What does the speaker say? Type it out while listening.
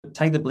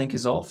take the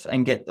blinkers off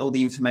and get all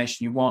the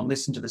information you want,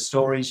 listen to the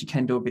stories. You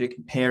can do a bit of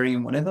comparing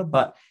and whatever.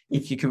 But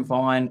if you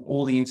combine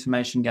all the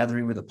information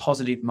gathering with a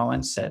positive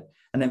mindset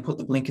and then put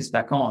the blinkers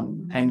back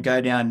on and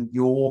go down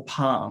your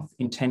path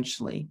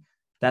intentionally,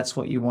 that's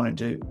what you want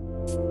to do.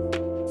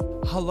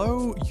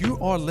 Hello, you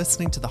are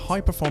listening to the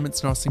High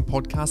Performance Nursing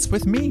Podcast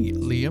with me,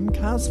 Liam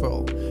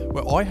Caswell,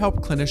 where I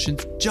help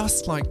clinicians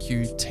just like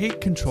you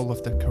take control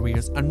of their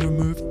careers and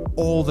remove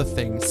all the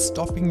things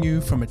stopping you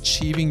from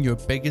achieving your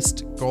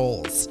biggest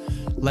goals.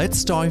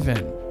 Let's dive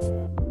in.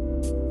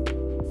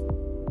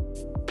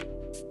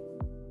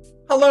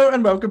 Hello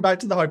and welcome back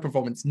to the High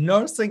Performance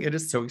Nursing. It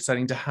is so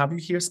exciting to have you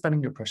here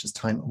spending your precious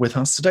time with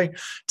us today.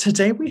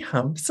 Today we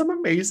have some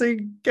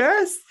amazing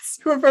guests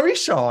who are very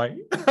shy.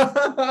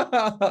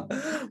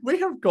 We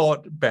have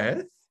got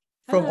Beth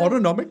from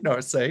Autonomic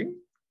Nursing.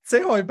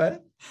 Say hi,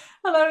 Beth.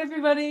 Hello,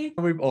 everybody.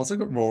 And we've also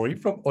got Rory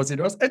from Aussie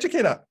Nurse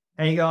Educator.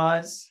 Hey,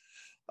 guys.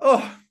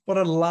 Oh, what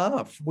a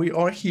laugh. We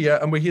are here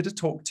and we're here to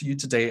talk to you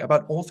today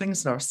about all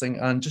things nursing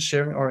and just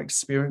sharing our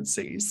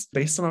experiences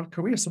based on our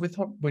career. So we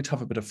thought we'd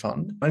have a bit of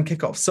fun and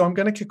kick off. So I'm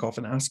going to kick off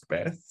and ask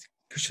Beth,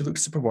 because she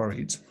looks super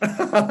worried,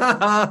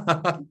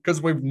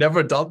 because we've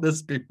never done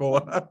this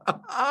before.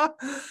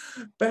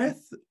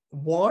 Beth,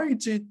 why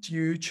did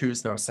you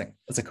choose nursing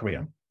as a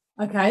career?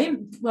 Okay,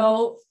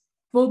 well,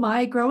 for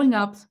my growing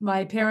up,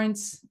 my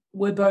parents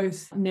were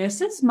both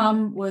nurses.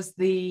 Mum was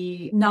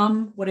the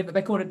NUM, whatever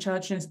they called it,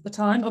 charge nurse at the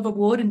time, of a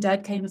ward, and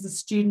Dad came as a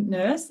student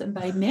nurse, and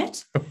they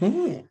met.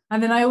 And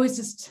then I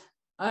always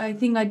I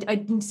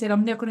said,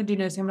 I'm not going to do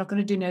nursing, I'm not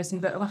going to do nursing.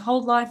 But my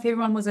whole life,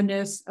 everyone was a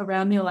nurse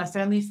around me, all my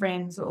family,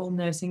 friends, were all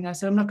nursing. I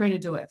said, I'm not going to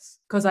do it.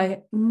 Because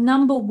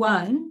number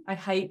one, I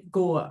hate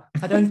gore.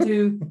 I don't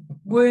do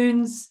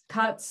wounds,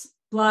 cuts,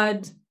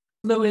 blood,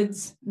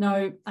 fluids.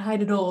 No, I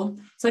hate it all.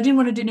 So I didn't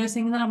want to do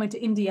nursing. And then I went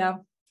to India.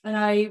 And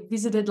I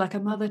visited like a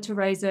Mother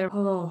Teresa.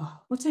 Oh,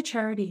 what's her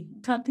charity?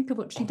 Can't think of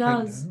what she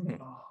does.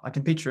 I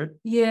can picture it.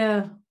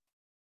 Yeah.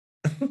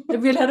 It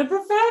really had a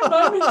profound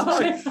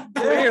moment.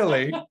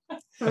 Really?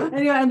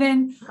 Anyway, and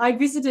then I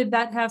visited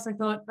that house. I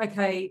thought,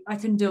 okay, I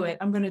can do it.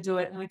 I'm going to do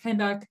it. And I came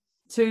back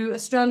to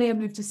Australia,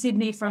 moved to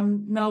Sydney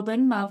from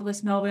Melbourne,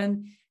 marvellous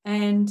Melbourne,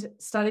 and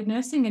started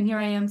nursing. And here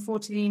I am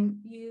 14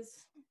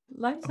 years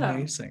later.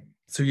 Amazing.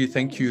 So you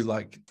think you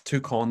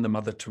took on the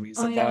Mother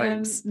Teresa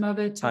vibes,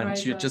 Mother Teresa, and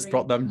you just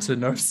brought them to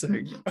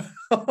nursing.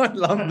 I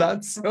love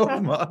that so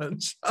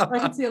much. I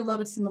can see a lot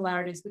of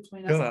similarities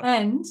between us. Yeah.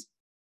 And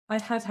I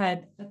have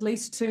had at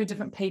least 2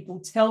 different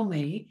people tell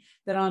me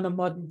that I'm a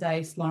modern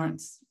day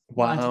Florence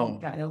Wow.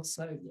 Nightingale.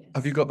 So yeah.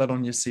 Have you got that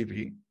on your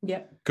CV?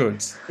 Yep.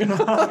 Good.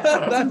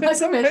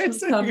 That's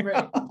amazing.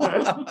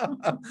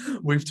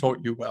 We've taught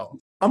you well.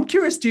 I'm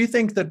curious, do you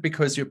think that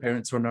because your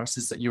parents were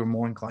nurses that you were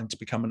more inclined to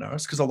become a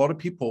nurse? Because a lot of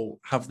people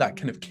have that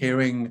kind of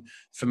caring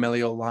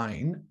familial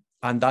line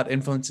and that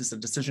influences the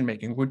decision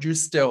making. Would you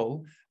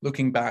still,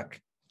 looking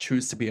back,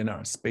 choose to be a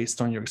nurse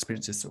based on your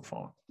experiences so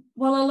far?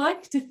 Well, I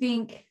like to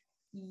think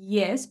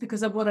yes,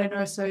 because of what I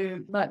know so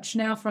much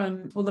now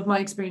from all of my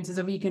experiences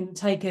of you can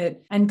take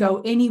it and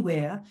go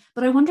anywhere.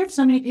 But I wonder if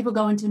so many people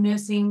go into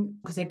nursing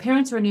because their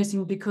parents are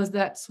nursing because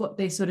that's what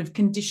they're sort of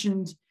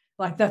conditioned.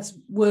 Like that's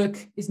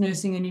work is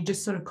nursing and you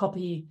just sort of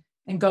copy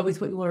and go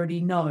with what you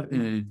already know.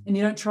 And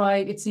you don't try,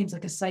 it seems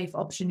like a safe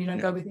option. You don't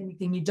go with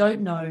anything you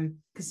don't know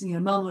because,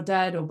 mum or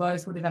dad or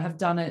both, whatever, have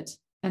done it.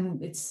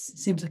 And it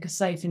seems like a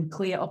safe and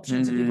clear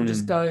option. So people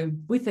just go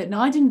with it.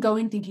 Now, I didn't go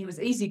in thinking it was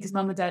easy because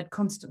mum and dad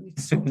constantly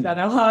talked about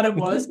how hard it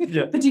was.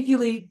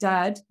 Particularly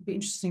dad, it'd be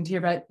interesting to hear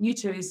about you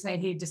two, is saying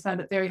he just found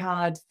it very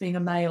hard being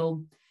a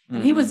male.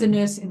 And he was a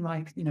nurse in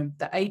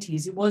the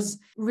 80s. It was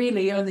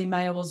really only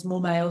males, more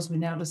males were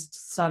now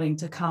just starting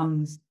to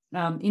come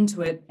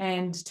into it.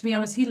 And to be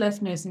honest, he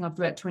left nursing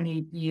after about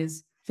 20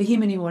 years. For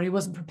him anymore, he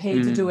wasn't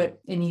prepared to do it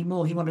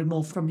anymore. He wanted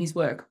more from his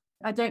work.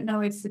 I don't know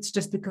if it's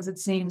just because it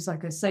seems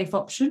like a safe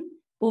option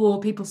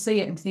or people see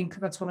it and think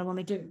that's what I want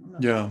to do.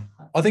 Yeah,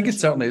 I think it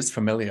certainly is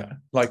familiar.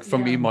 Like for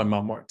me, my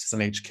mum worked as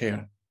an aged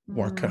care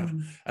worker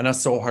and I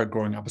saw her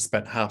growing up. I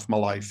spent half my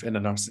life in a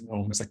nursing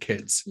home as a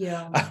kid,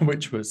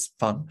 which was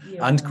fun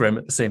and grim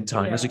at the same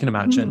time, as you can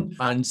imagine.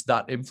 And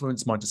that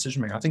influenced my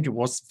decision making. I think it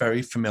was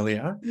very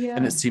familiar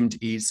and it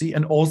seemed easy.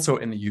 And also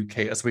in the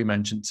UK, as we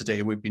mentioned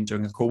today, we've been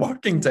doing a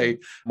co-working day.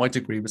 My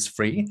degree was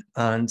free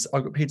and I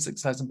got paid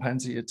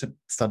 £6,000 a year to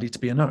study to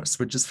be a nurse,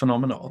 which is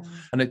phenomenal.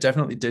 And it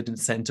definitely did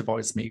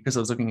incentivize me because I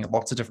was looking at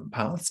lots of different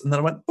paths. And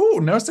then I went, oh,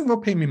 nursing will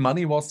pay me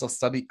money whilst I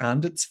study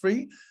and it's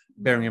free.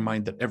 Bearing in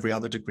mind that every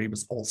other degree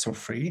was also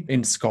free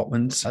in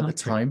Scotland at the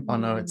time. I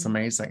know, it's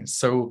amazing.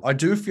 So I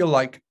do feel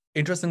like,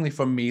 interestingly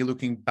for me,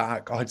 looking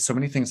back, I had so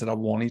many things that I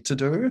wanted to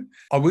do.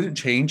 I wouldn't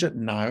change it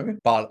now,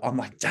 but I'm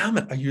like, damn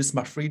it, I used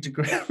my free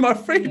degree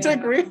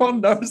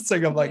on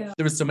nursing. I'm like,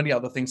 there were so many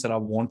other things that I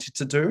wanted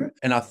to do.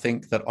 And I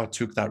think that I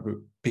took that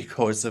route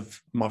because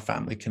of my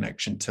family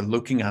connection to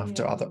looking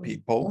after other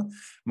people.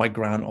 My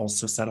gran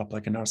also set up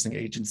like a nursing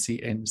agency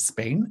in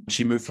Spain.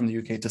 She moved from the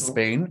UK to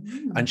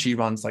Spain and she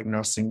runs like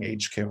nursing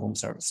aged care home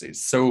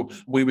services. So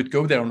we would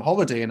go there on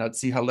holiday and I'd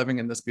see her living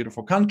in this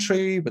beautiful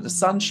country with the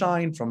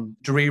sunshine from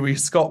dreary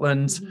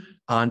Scotland.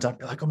 And I'd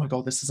be like, oh my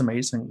God, this is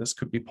amazing. This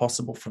could be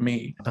possible for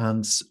me.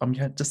 And I'm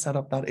yet to set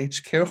up that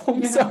aged care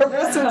home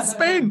service in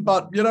Spain,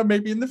 but you know,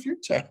 maybe in the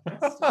future.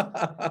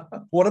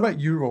 What about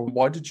you, Ron?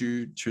 Why did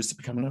you choose to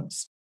become a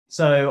nurse?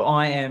 So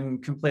I am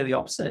completely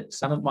opposite.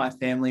 Some of my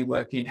family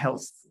work in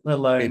health, let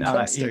alone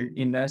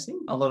in nursing.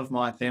 A lot of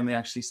my family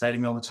actually say to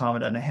me all the time, I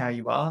don't know how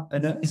you are a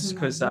nurse,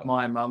 because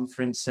my mum,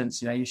 for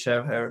instance, you know, you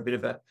show her a bit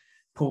of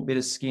pull a bit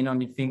of skin on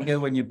your finger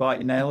when you bite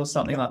your nail or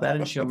something like that,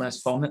 and she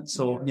almost vomits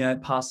or, you know,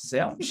 passes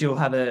out. She'll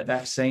have a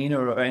vaccine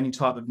or any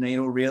type of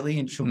needle really,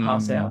 and she'll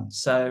pass out.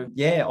 So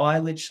yeah, I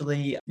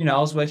literally, you know, I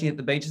was working at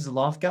the beach as a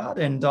lifeguard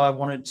and I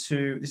wanted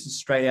to, this is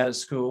straight out of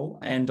school,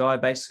 and I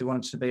basically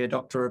wanted to be a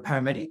doctor or a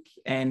paramedic.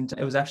 And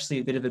it was actually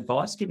a bit of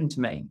advice given to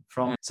me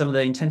from some of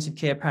the intensive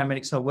care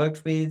paramedics I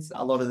worked with.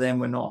 A lot of them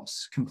were not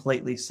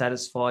completely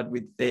satisfied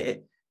with their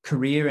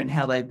career and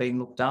how they've been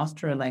looked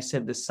after. And they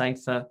said the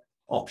safer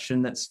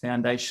option that's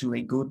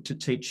foundationally good to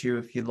teach you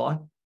if you like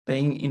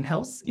being in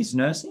health is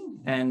nursing.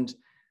 And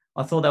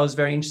I thought that was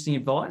very interesting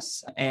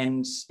advice.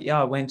 And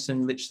yeah, I went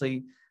and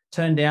literally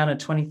turned down a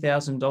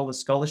 $20,000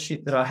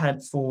 scholarship that I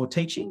had for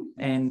teaching,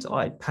 and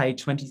I paid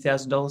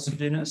 $20,000 to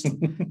do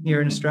nursing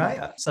here in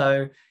Australia.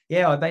 So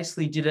yeah, I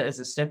basically did it as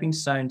a stepping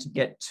stone to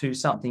get to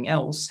something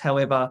else.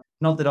 However,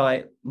 not that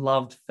I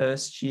loved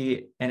first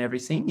year and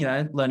everything, you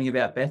know, learning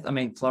about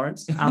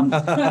Florence. You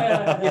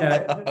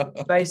know,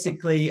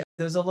 basically,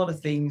 there's a lot of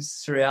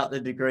things throughout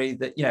the degree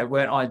that, you know,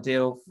 weren't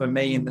ideal for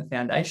me in the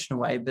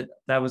foundational way, but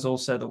that was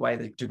also the way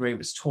the degree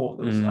was taught.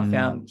 I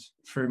found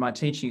through my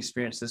teaching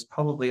experience, there's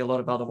probably a lot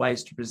of other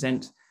ways to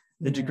present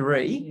the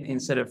degree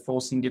instead of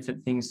forcing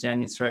different things down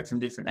your throat from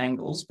different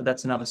angles, but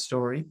that's another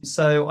story.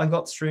 So I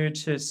got through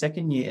to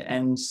second year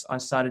and I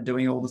started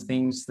doing all the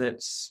things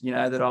that, you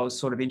know, that I was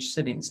sort of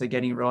interested in. So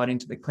getting right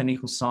into the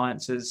clinical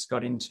sciences,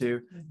 got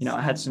into, you know,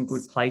 I had some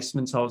good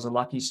placements. I was a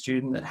lucky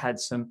student that had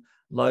some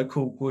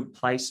local good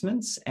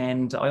placements.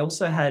 And I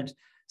also had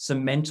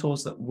some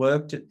mentors that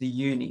worked at the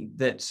uni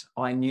that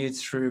I knew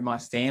through my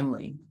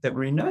family that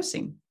were in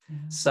nursing.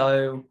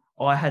 So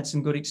I had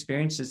some good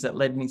experiences that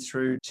led me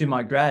through to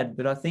my grad.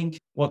 But I think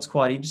what's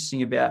quite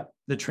interesting about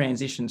the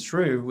transition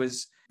through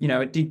was, you know,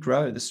 it did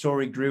grow. The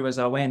story grew as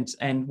I went.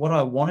 And what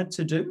I wanted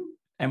to do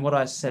and what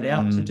I set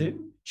out to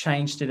do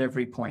changed at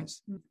every point.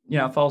 You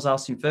know, if I was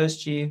asked in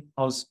first year,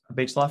 I was a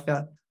beach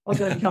lifeguard. I was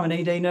going to become an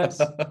ED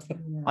nurse.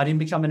 I didn't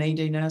become an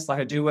ED nurse. Like,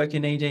 I do work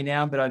in ED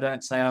now, but I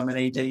don't say I'm an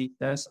ED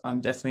nurse.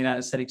 I'm definitely an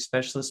anaesthetic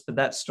specialist. But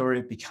that story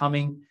of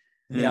becoming,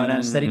 you know, an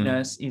anaesthetic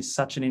nurse is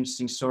such an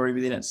interesting story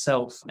within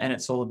itself. And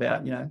it's all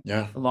about, you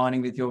know,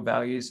 aligning with your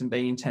values and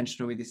being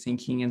intentional with your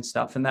thinking and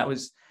stuff. And that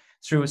was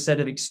through a set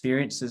of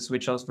experiences,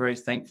 which I was very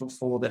thankful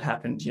for, that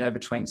happened, you know,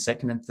 between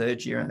second and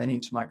third year and then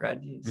into my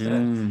grad year.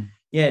 So,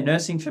 yeah,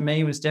 nursing for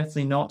me was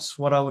definitely not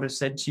what I would have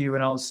said to you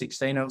when I was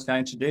 16 I was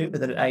going to do,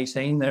 but that at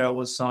 18 there I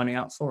was signing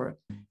up for it.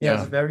 Yeah, it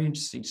was a very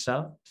interesting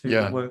start to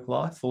the work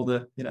life or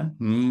the, you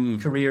know,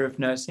 career of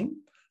nursing.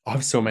 I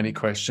have so many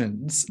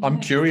questions. I'm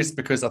curious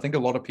because I think a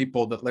lot of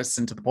people that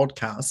listen to the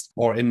podcast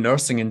or in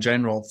nursing in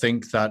general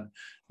think that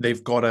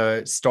they've got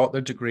to start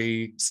their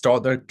degree,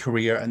 start their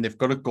career, and they've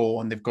got to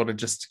go and they've got to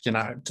just, you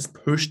know, just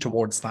push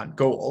towards that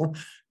goal.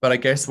 But I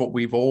guess what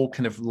we've all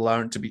kind of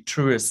learned to be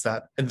true is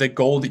that the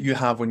goal that you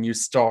have when you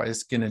start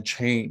is going to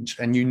change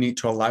and you need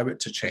to allow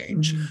it to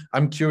change.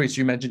 I'm curious,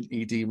 you mentioned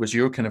ED was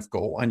your kind of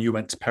goal and you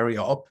went to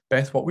peri-op.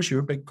 Beth, what was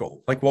your big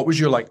goal? Like, what was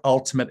your like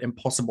ultimate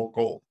impossible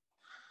goal?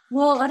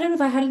 Well, I don't know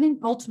if I had an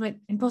ultimate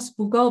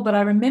impossible goal, but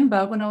I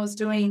remember when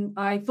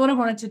I thought I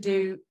wanted to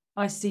do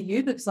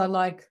ICU because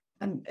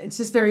and it's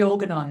just very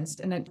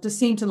organized and it just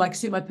seemed to like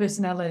suit my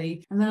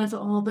personality. And then I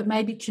thought, but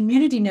maybe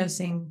community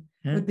nursing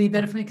would be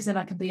better for me because then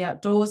I can be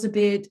outdoors a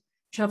bit,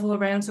 travel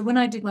around. So when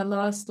I did my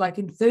last, like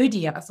in third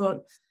year, I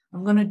thought,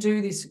 I'm going to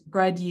do this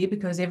grad year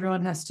because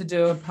everyone has to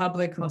do a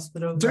public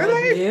hospital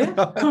grad year.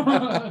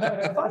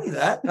 Funny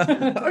that.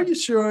 Are you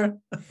sure?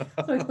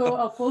 So I thought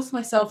I'll force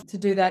myself to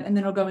do that and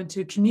then I'll go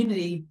into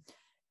community.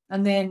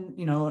 And then,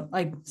 you know,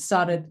 I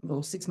started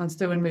 6 months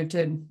through and moved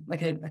to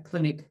like a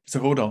clinic. So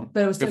hold on,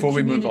 but it was before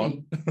we move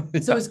on.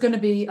 So it's going to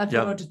be, I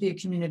thought I'd just be a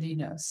community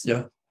nurse.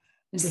 Yeah.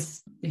 And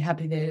just be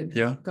happy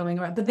there going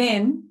around. But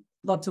then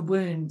lots of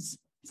wounds.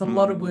 It's a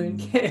lot of wound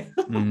care.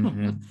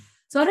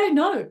 So I don't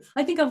know.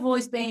 I think I've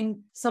always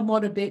been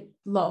somewhat a bit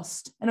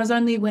lost. And it was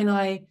only when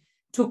I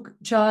took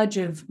charge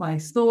of my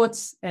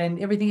thoughts and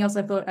everything else,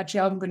 I thought, actually,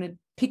 I'm going to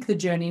pick the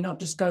journey,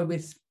 not just go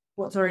with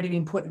what's already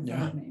been put in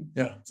front of me.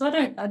 Yeah. So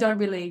I don't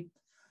really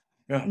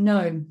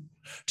know.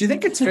 Do you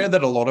think it's fair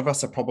that a lot of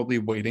us are probably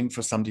waiting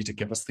for somebody to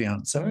give us the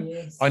answer?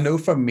 Yes. I know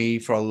for me,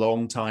 for a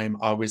long time,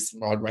 I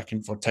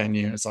reckon for 10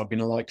 years, I've been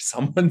like,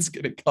 someone's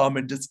going to come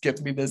and just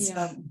give me this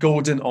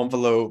golden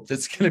envelope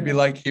that's going to be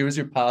like, here's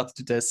your path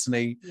to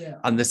destiny.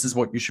 And this is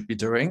what you should be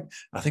doing.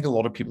 I think a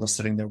lot of people are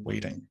sitting there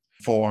waiting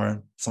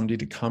for somebody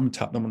to come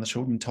tap them on the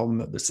shoulder and tell them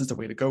that this is the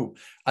way to go.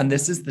 And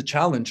this is the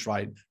challenge,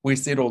 right? We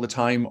see it all the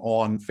time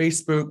on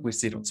Facebook. We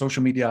see it on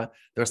social media.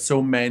 There are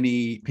so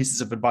many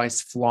pieces of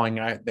advice flying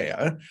out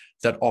there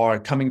that are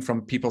coming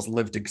from people's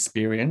lived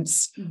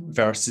experience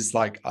versus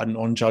like a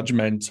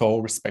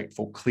non-judgmental,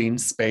 respectful, clean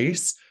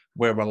space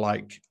where we're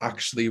like,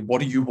 actually,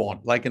 what do you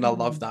want? Like, and I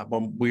love that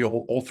when we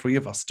all three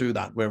of us do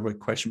that, where we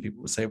question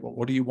people, we say, well,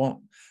 what do you want?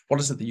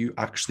 What is it that you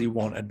actually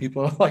want? And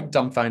people are like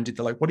dumbfounded.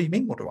 They're like, what do you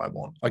mean? What do I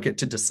want? I get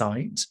to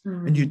decide.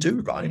 And you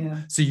do, right? Yeah.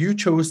 So you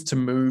chose to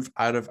move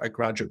out of a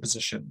graduate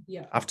position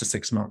after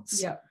 6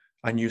 months. Yeah.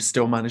 And you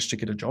still managed to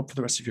get a job for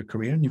the rest of your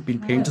career, and you've been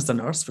paid as a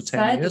nurse for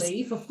 10 years.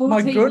 Sadly, for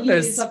 14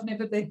 years, I've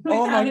never been.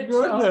 Oh my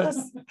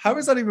goodness. How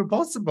is that even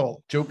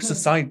possible? Jokes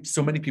aside,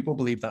 so many people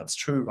believe that's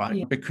true, right?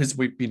 Yeah. Because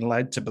we've been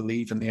led to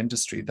believe in the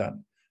industry that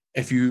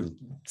if you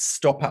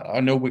stop at,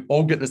 I know we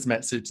all get this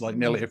message like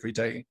nearly every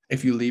day,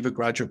 if you leave a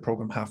graduate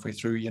program halfway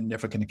through, you're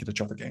never going to get a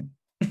job again.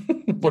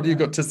 What do you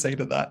got to say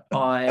to that?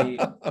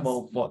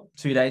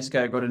 2 days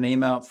ago, got an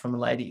email from a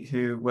lady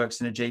who works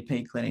in a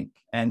GP clinic,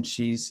 and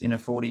she's in her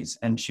 40s,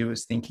 and she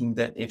was thinking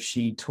that if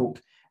she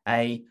took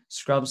a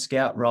scrub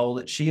scout role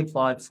that she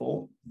applied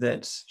for,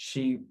 that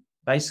she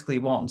basically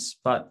wants,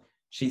 but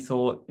she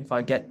thought, if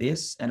I get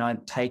this and I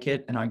take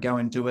it and I go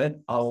and do it,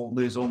 I'll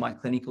lose all my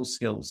clinical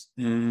skills.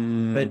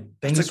 But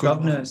being a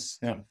scrub nurse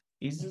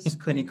is a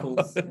clinical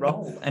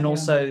role. And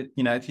also,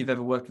 you know, if you've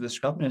ever worked with a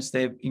scrub nurse,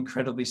 they're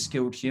incredibly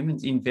skilled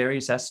humans in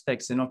various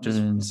aspects. They're not just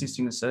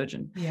assisting the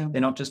surgeon.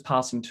 They're not just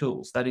passing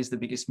tools. That is the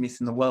biggest myth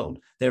in the world.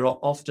 They're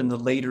often the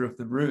leader of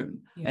the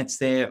room. It's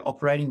their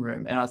operating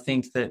room. And I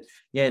think that,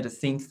 to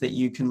think that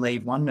you can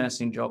leave one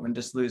nursing job and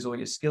just lose all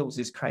your skills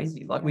is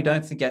crazy. Like, we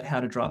don't forget how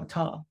to drive a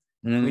car.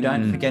 We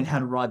don't forget how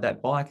to ride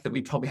that bike that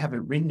we probably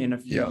haven't ridden in a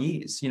few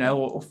years, you know,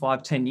 or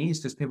 5-10 years,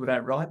 because people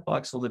don't ride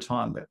bikes all the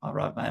time. But I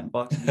ride my own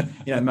bikes,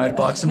 you know,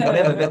 motorbikes and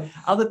whatever. But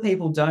other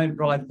people don't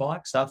ride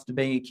bikes after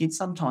being a kid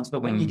sometimes. But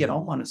when you get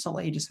on one, it's not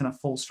like you're just going to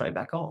fall straight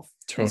back off.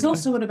 Totally. It's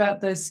also what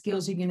about those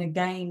skills you're going to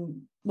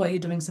gain while you're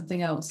doing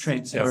something else.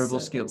 Transferable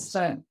skills.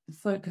 So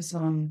focus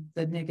on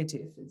the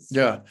negative.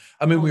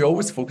 I mean, we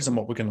always focus on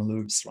what we're going to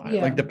lose, right?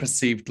 Like the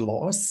perceived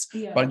loss.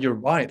 But you're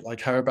right.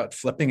 Like, how about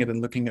flipping it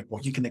and looking at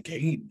what you're going to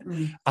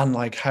gain and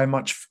like how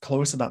much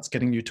closer that's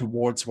getting you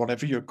towards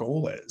whatever your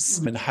goal is.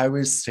 And how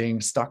is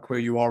staying stuck where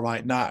you are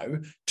right now,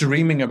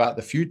 dreaming about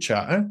the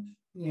future,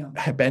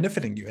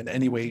 benefiting you in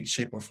any way,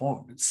 shape, or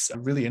form? It's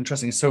really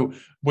interesting. So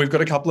we've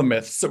got a couple of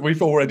myths that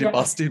we've already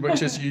busted,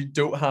 which is you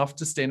don't have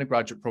to stay in a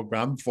graduate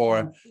program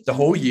for the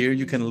whole year.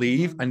 You can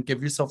leave and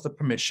give yourself the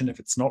permission if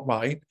it's not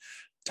right.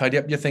 Tidy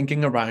up your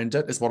thinking around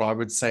it is what I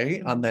would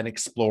say, and then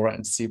explore it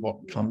and see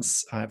what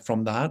comes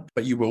from that.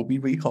 But you will be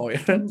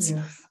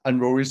rehired. And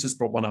Rory's just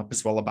brought one up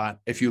as well about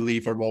if you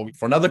leave a role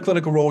for another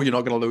clinical role, you're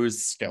not going to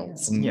lose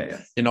skills, and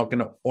you're not going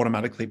to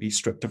automatically be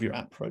stripped of your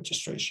app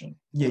registration.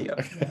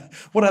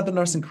 What other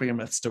nursing career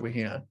myths do we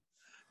hear?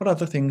 What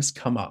other things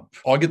come up?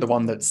 I get the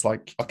one that's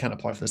like, I can't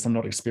apply for this. I'm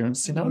not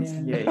experienced enough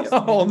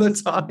all the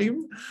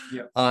time.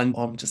 And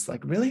I'm just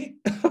like, really?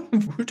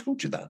 Who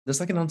told you that? There's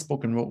like an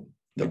unspoken rule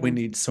that we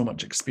need so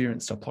much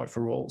experience to apply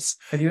for roles.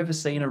 Have you ever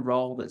seen a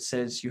role that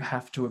says you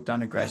have to have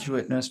done a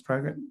graduate nurse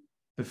program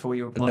before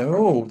you apply?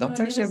 No,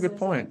 that's actually a good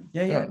point.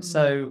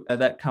 So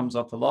that comes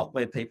up a lot,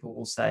 where people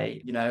will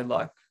say, you know,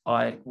 like,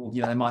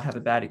 they might have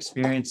a bad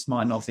experience,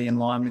 might not be in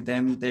line with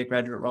their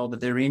graduate role that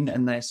they're in,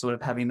 and they're sort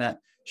of having that,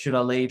 should I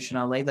leave? Should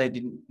I leave? They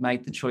didn't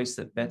make the choice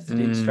that Beth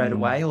did straight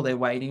away, or they're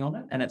waiting on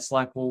it. And it's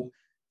like, well,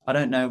 I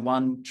don't know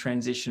one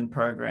transition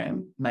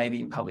program,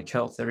 maybe in public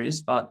health there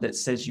is, but that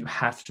says you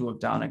have to have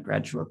done a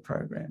graduate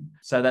program.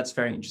 So that's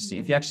very interesting.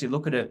 If you actually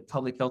look at it,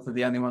 public health are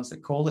the only ones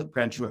that call it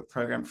graduate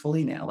program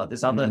fully now. Like,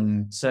 there's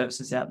other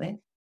services out there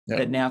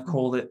that now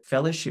call it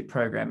fellowship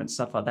program and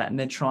stuff like that. And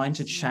they're trying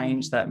to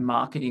change that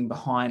marketing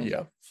behind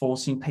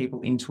forcing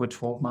people into a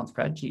 12-month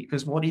grad year.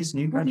 Because what is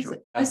new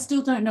graduate? I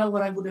still don't know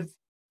what I would have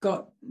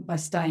got by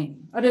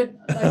staying. I don't.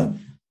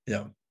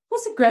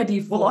 What's a grad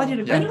year for? Well, I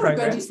did a grad program.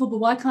 Grad year for, but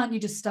why can't you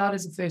just start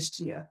as a first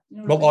year?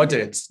 You know I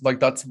did.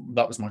 Like, that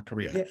was my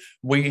career.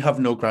 We have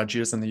no grad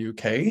years in the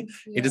UK.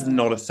 It is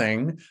not a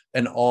thing.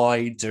 And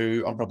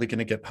I'm probably going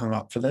to get hung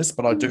up for this,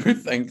 but I do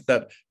think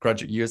that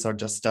graduate years are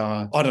just,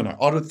 I don't know.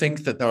 I don't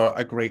think that they're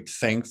a great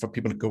thing for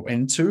people to go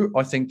into.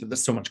 I think that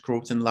there's so much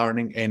growth in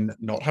learning in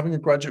not having a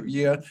graduate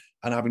year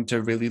and having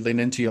to really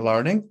lean into your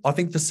learning. I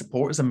think the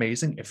support is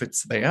amazing if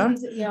it's there.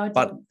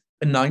 But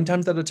 9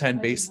 times out of 10,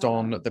 based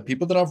on the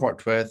people that I've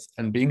worked with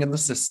and being in the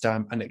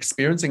system and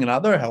experiencing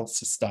another health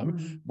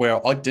system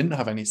where I didn't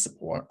have any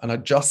support and I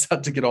just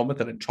had to get on with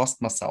it and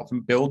trust myself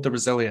and build the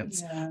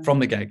resilience from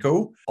the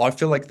get-go, I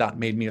feel like that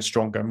made me a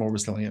stronger, more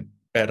resilient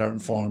better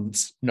informed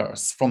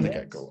nurse from the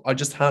get-go. I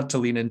just had to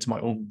lean into my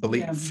own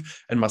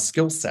belief and my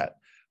skill set.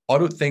 I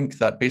don't think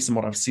that based on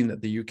what I've seen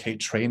that the UK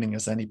training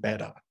is any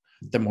better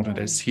than what it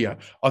is here.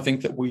 I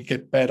think that we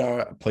get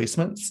better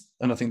placements,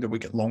 and I think that we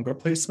get longer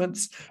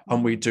placements,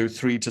 and we do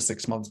 3 to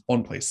 6 months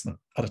on placement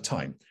at a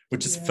time,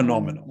 which is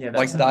phenomenal. Yeah,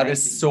 like that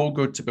is so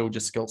good to build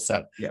your skill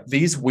set. Yeah.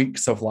 These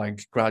weeks of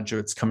like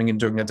graduates coming in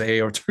doing a day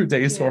or 2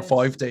 days or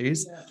 5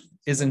 days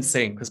is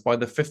insane, because by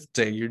the 5th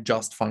day you're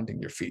just finding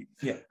your feet.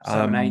 Yeah.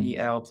 So an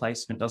 80-hour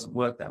placement doesn't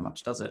work that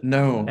much, does it?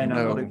 No. And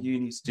a lot of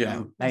unis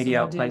do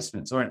 80-hour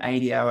placements, or an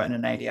 80-hour and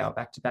an 80-hour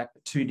back-to-back,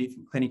 but 2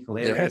 different clinical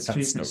areas, 2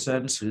 different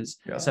services.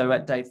 Yeah. So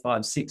at day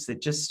 5, 6, they're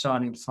just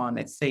starting to find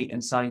their feet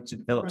and starting to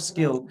develop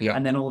skill. Yeah.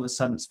 And then all of a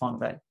sudden it's final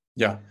day.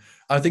 Yeah.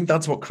 I think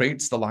that's what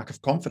creates the lack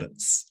of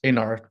confidence in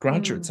our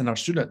graduates and our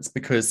students,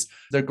 because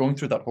they're going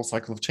through that whole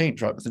cycle of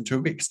change, right? Within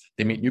 2 weeks,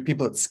 they meet new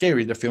people. It's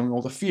scary. They're feeling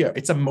all the fear.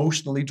 It's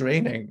emotionally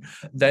draining.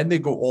 Then they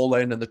go all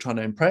in and they're trying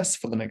to impress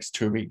for the next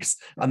 2 weeks.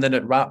 And then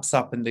it wraps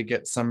up and they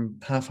get some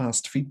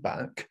half-assed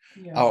feedback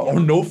or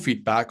no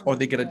feedback, or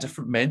they get a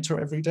different mentor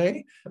every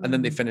day, and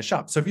then they finish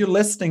up. So if you're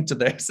listening to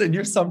this and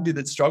you're somebody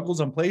that struggles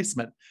on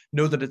placement,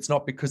 know that it's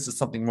not because there's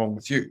something wrong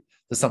with you.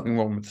 There's something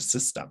wrong with the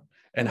system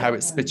and how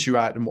it spits you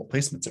out and what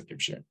placements it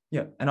gives you.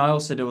 Yeah. And I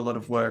also do a lot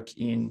of work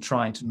in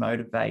trying to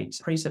motivate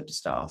preceptor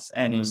staff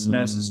and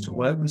nurses to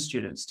work with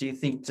students. Do you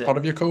think that part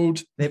of your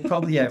code? They're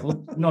probably,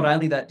 well, not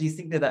only that, do you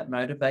think they're that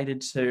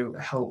motivated to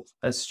help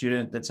a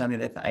student that's only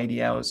there for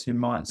 80 hours who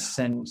might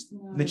spend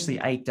literally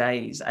 8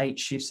 days, 8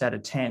 shifts out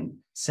of 10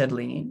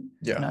 settling in?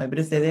 Yeah. No, but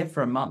if they're there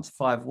for a month,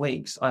 5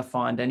 weeks, I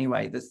find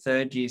anyway, the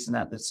third years and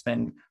that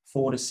spend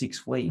 4 to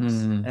 6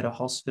 weeks at a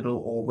hospital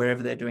or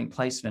wherever they're doing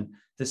placement,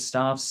 the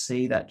staff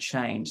see that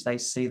change. They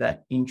see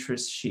that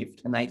interest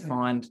shift, and they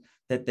find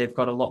that they've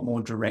got a lot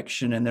more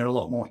direction and they're a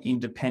lot more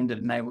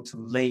independent and able to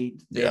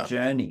lead their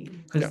journey,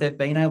 because they've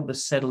been able to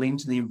settle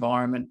into the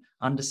environment,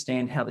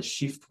 understand how the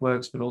shift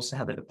works, but also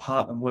how the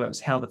department works,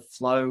 how the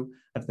flow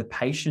of the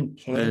patient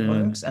care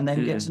works, and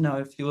then get to know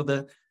a few of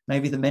the,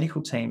 maybe the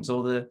medical teams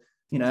or the,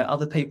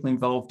 other people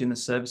involved in the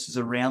services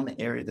around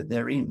the area that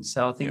they're in.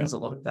 So I think there's a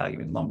lot of value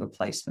in longer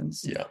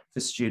placements for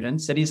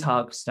students. It is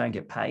hard because they don't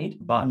get paid,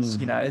 but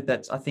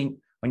that's, I think,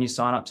 when you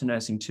sign up to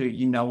nursing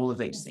too, all of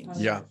these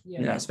things.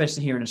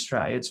 Especially here in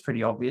Australia, it's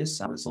pretty obvious.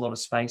 There's a lot of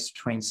space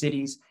between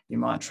cities. You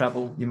might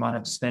travel, you might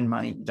have to spend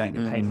money, you don't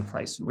get paid for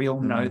placement. We all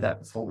know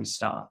that before we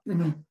start. We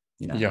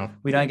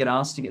don't get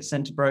asked to get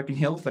sent to Broken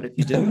Hill, but if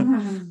you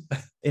do,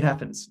 it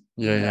happens.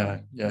 Yeah,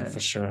 for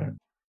sure.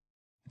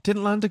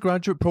 Didn't land a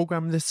graduate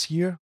program this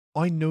year?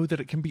 I know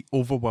that it can be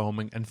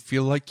overwhelming and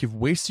feel like you've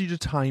wasted your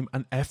time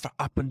and effort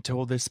up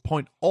until this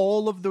point,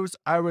 all of those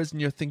hours,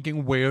 and you're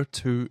thinking, where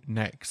to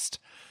next?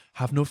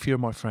 Have no fear,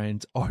 my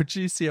friends. Our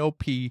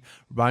GCLP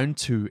Round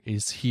 2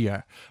 is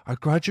here. Our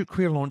Graduate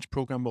Career Launch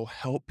program will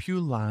help you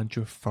land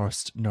your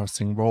first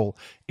nursing role.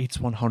 It's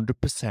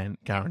 100%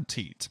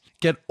 guaranteed.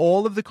 Get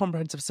all of the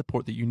comprehensive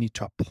support that you need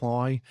to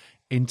apply,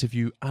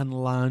 interview,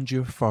 and land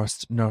your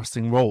first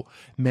nursing role.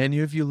 Many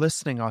of you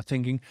listening are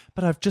thinking,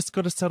 but I've just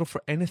got to settle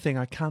for anything.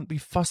 I can't be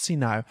fussy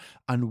now.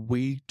 And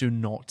we do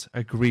not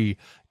agree.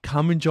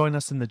 Come and join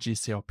us in the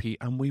GCLP,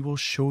 and we will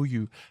show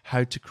you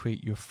how to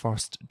create your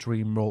first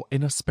dream role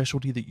in a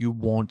specialty that you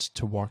want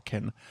to work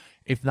in.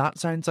 If that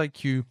sounds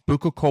like you,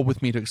 book a call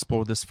with me to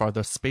explore this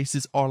further.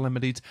 Spaces are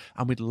limited,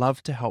 and we'd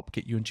love to help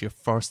get you into your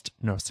first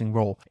nursing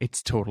role.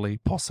 It's totally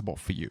possible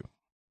for you.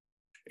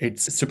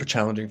 It's super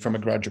challenging from a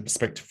graduate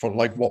perspective for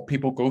like what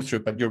people go through,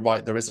 but you're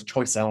right, there is a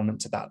choice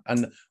element to that.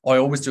 And I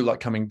always do like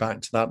coming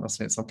back to that, and I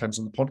say it sometimes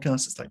on the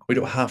podcast, it's like, we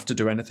don't have to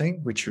do anything,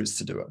 we choose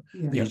to do it.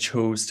 You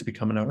chose to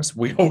become a nurse,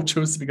 we all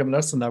chose to become a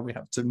nurse, and now we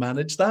have to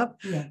manage that.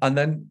 And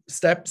then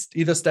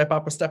either step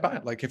up or step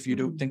out. Like if you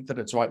don't think that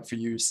it's right for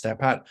you,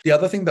 step out. The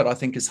other thing that I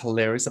think is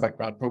hilarious about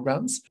grad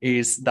programs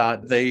is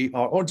that they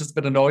are, just a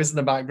bit of noise in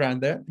the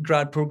background there.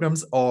 Grad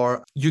programs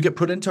are, you get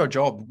put into a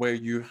job where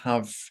you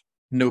have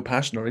no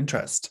passion or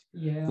interest.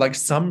 Like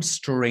some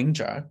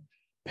stranger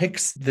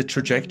picks the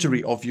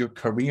trajectory of your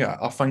career.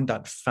 I find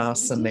that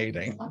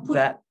fascinating.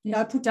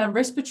 I put down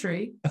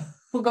respiratory.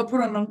 Got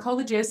put on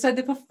oncology. I stayed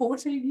there for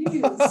 14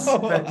 years.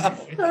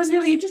 I was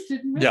really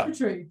interested in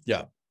respiratory.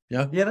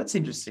 Yeah, that's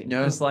interesting.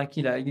 It's like,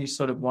 you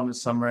sort of wanted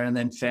somewhere and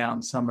then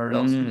found somewhere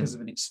else because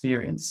of an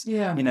experience.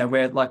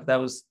 Where like that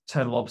was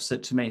total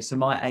opposite to me. So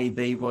my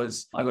AV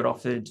was, I got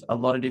offered a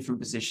lot of different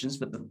positions,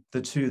 but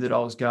the two that I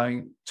was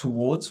going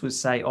towards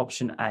was, say,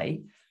 option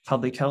A,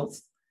 public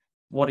health.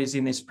 What is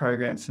in this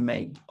program for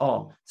me?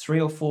 3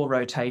 or 4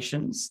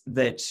 rotations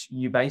that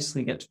you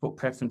basically get to put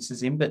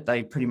preferences in, but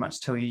they pretty much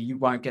tell you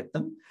won't get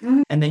them.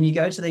 And then you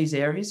go to these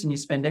areas and you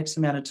spend X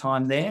amount of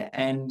time there,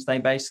 and they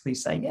basically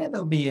say,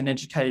 there'll be an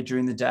educator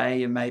during the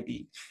day and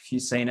maybe a few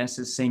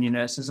CNSs, senior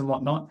nurses and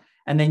whatnot.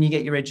 And then you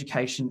get your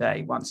education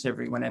day once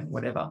every whenever,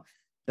 whatever.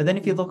 But then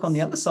if you look on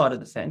the other side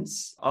of the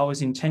fence, I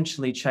was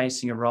intentionally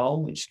chasing a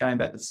role, which going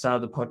back to the start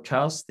of the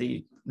podcast,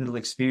 the little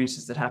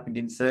experiences that happened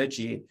in third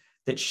year,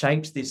 that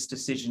shaped this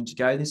decision to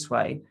go this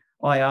way.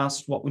 I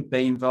asked what would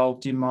be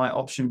involved in my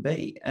option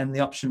B. And the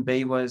option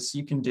B was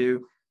you can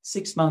do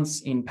 6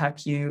 months in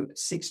PACU,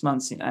 6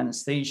 months in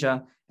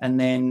anesthesia, and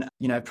then,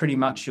 pretty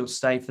much you'll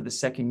stay for the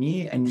second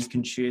year and you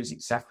can choose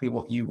exactly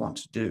what you want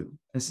to do,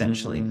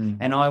 essentially.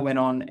 And I went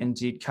on and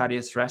did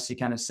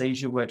cardiothoracic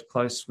anesthesia, worked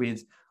close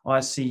with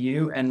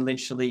ICU, and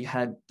literally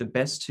had the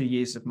best 2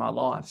 years of my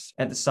life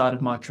at the start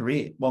of my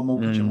career. What more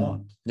would you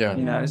want?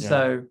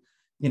 So,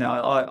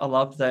 I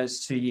loved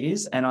those 2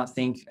 years, and I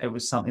think it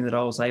was something that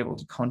I was able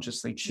to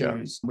consciously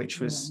choose, which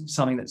was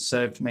something that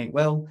served me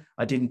well.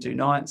 I didn't do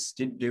nights,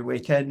 didn't do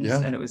weekends,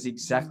 and it was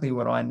exactly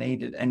what I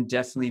needed, and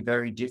definitely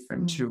very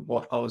different to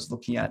what I was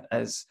looking at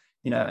as,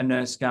 a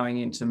nurse going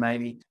into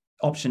maybe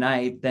option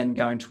A, then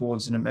going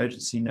towards an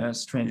emergency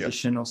nurse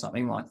transition or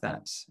something like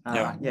that.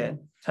 Totally.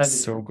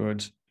 So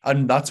good.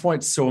 And that's why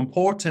it's so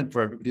important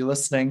for everybody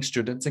listening,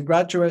 students and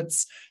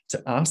graduates, to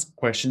ask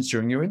questions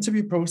during your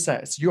interview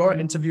process. You are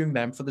interviewing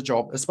them for the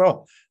job as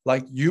well.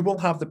 Like, you will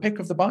have the pick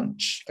of the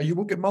bunch. You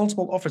will get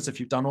multiple offers if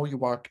you've done all your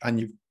work and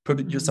you've put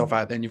it yourself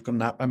out there and you've got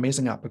an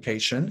amazing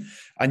application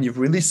and you've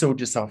really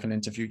sold yourself an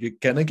interview. You're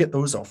going to get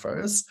those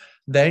offers.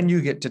 Then you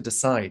get to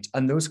decide.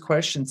 And those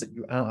questions that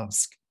you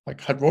ask,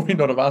 like, had Rory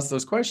not have asked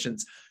those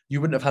questions,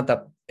 you wouldn't have had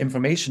that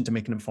information to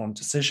make an informed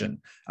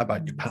decision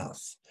about your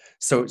path.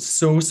 So it's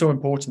so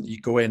important that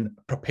you go in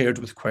prepared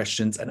with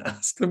questions and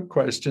ask them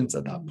questions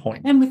at that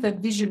point. And with a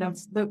vision of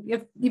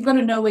you've got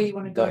to know where you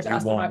want to go to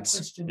ask the right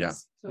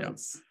questions.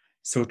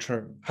 So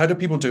true. How do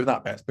people do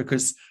that, Beth?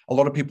 Because a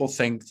lot of people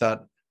think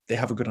that they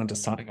have a good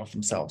understanding of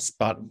themselves,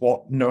 but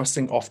what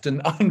nursing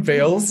often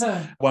unveils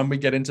when we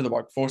get into the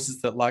workforce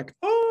is that, like,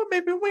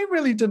 maybe we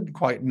really didn't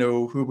quite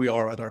know who we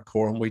are at our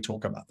core, and we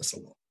talk about this a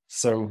lot.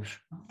 So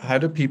how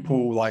do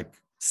people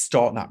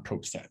start that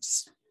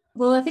process?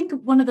 Well, I think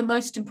one of the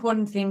most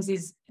important things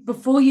is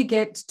before you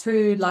get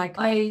to,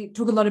 I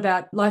talk a lot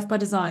about life by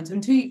design. So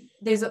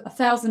there's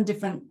 1,000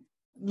 different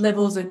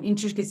levels and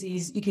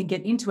intricacies you can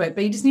get into it,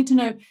 but you just need to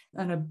know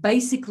on a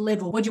basic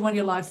level, what do you want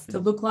your life to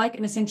look like,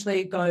 and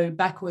essentially go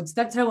backwards.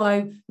 That's how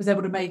I was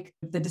able to make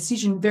the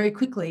decision very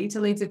quickly to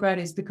leave the grad,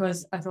 is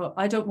because I thought,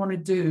 I don't want to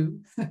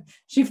do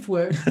shift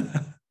work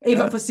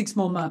even for 6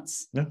 more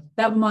months.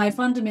 That my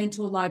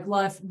fundamental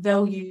life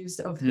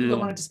values of who I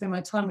wanted to spend my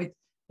time with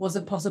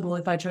wasn't possible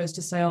if I chose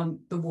to stay on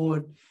the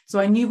ward.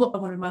 So I knew what I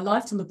wanted my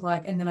life to look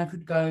like, and then I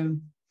could go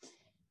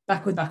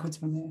backwards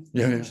from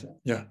there.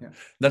 Yeah.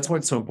 That's why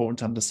it's so important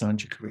to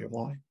understand your career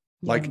why.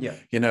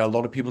 A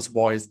lot of people's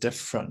why is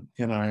different.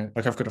 I've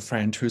got a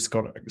friend who's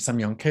got some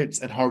young kids,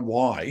 and her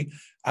why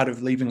out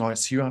of leaving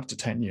ICU after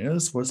 10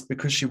 years was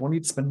because she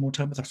wanted to spend more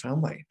time with her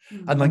family.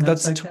 And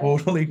that's okay.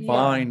 Totally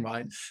fine,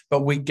 right?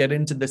 But we get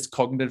into this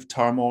cognitive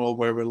turmoil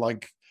where we're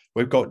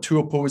we've got 2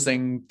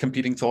 opposing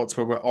competing thoughts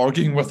where we're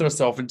arguing with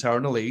ourselves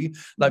internally.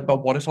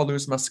 But what if I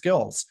lose my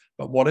skills?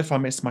 But what if I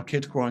miss my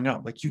kid growing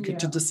up? You get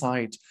to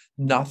decide.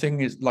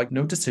 Nothing is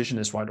no decision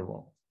is right or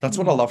wrong. That's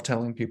what I love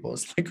telling people.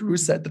 It's who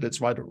said that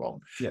it's right or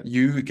wrong?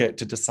 You get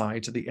to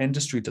decide. The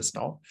industry does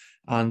not.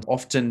 And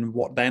often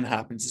what then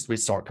happens is we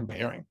start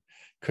comparing.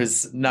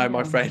 Because now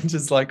my friend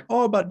is but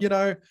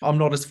I'm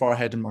not as far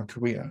ahead in my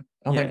career.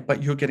 I'm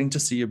but you're getting to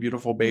see a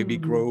beautiful baby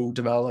grow,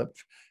 develop.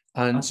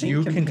 And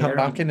you can come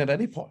back in at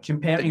any point.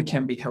 Comparing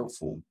can be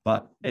helpful,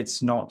 but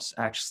it's not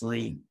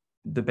actually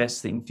the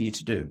best thing for you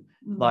to do.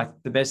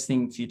 The best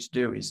thing for you to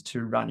do is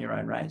to run your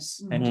own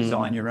race and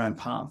design your own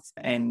path.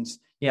 And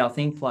I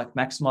think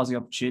maximizing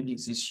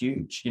opportunities is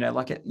huge.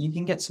 You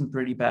can get some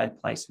pretty bad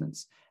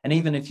placements. And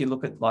even if you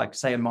look at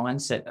say a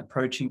mindset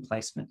approaching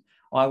placement,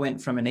 I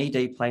went from an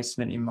ED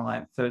placement in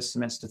my first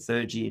semester,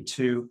 third year,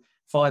 to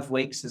 5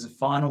 weeks as a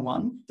final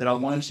one that I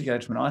wanted to go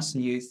to an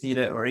ICU,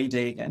 theatre or ED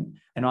again,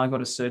 and I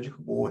got a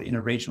surgical ward in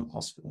a regional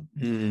hospital.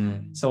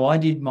 So I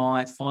did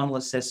my final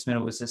assessment.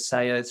 It was a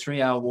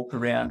 3-hour walk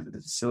around with a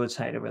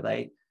facilitator where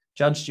they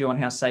judged you on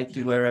how safe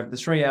you were over the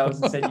 3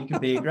 hours and said you could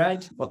be a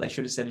grade. What they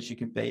should have said is you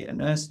could be a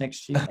nurse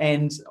next year.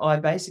 And I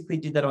basically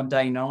did that on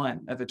day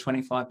 9 of a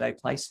 25-day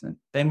placement.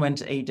 Then went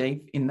to ED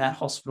in that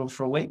hospital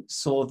for a week,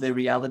 saw the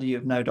reality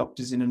of no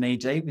doctors in an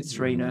ED with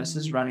 3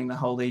 nurses running the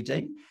whole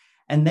ED.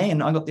 And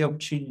then I got the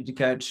opportunity to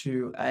go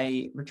to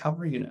a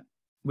recovery unit,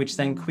 which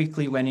then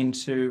quickly went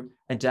into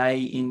a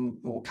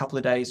couple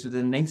of days with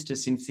an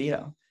anaesthetist in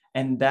theatre.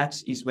 And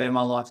that is where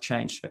my life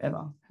changed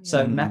forever.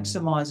 So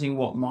maximising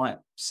what might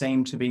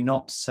seem to be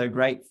not so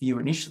great for you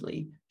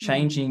initially,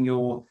 changing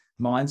your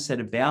mindset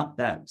about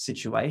that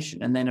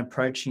situation and then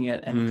approaching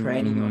it and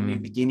creating your new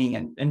beginning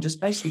and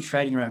just basically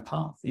trading your own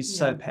path is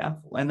so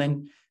powerful. And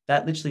then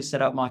that literally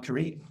set up my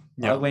career.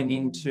 I went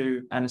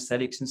into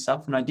anaesthetics and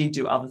stuff, and I did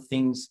do other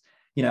things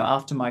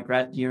after my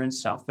grad year and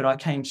stuff, but I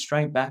came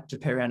straight back to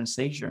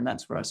peri-anesthesia, and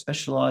that's where I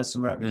specialised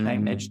and where I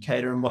became an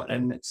educator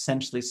and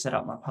essentially set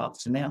up my path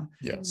to now.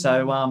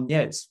 So,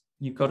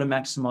 you've got to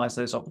maximise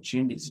those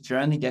opportunities. If you're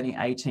only getting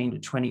 18 to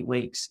 20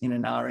 weeks in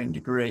an RN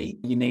degree,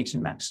 you need to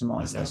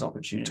maximise those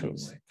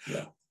opportunities.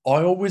 Totally.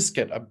 I always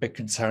get a bit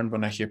concerned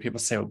when I hear people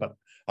say, oh, but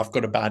I've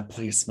got a bad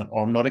placement,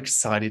 or I'm not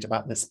excited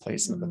about this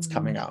placement that's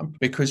coming up,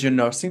 because your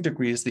nursing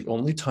degree is the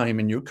only time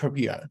in your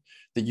career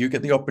that you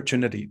get the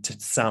opportunity to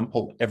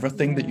sample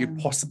everything that you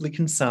possibly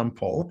can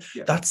sample.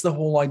 Yeah. That's the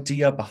whole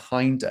idea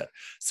behind it.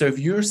 So if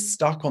you're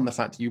stuck on the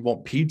fact that you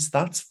want peds,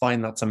 that's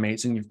fine. That's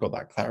amazing. You've got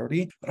that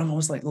clarity. But I'm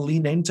always like,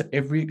 lean into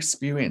every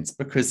experience,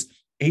 because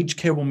aged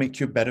care will make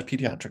you a better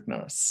pediatric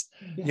nurse.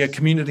 Yes. Yeah,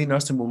 community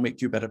nursing will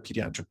make you a better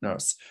pediatric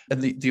nurse.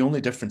 And the only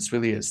difference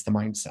really is the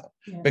mindset,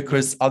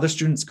 because other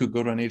students could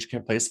go to an aged care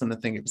placement and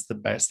think it was the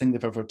best thing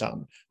they've ever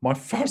done. My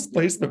first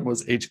placement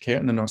was aged care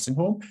in a nursing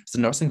home. It's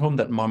a nursing home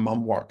that my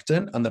mum worked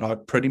in and that I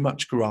pretty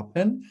much grew up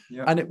in.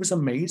 Yeah. And it was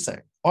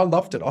amazing. I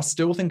loved it. I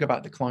still think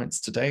about the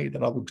clients today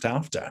that I looked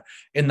after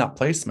in that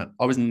placement.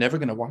 I was never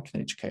going to work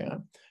in aged care.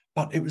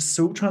 But it was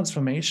so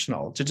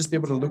transformational to just be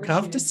able to look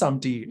after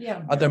somebody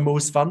at their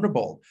most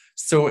vulnerable.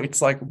 So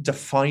it's like,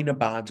 define a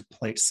bad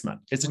placement.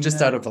 Is it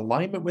just out of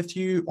alignment with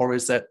you, or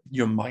is it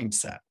your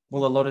mindset?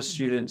 Well, a lot of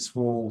students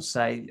will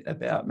say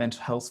about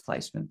mental health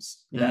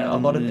placements. You know, a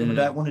lot of them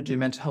don't want to do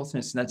mental health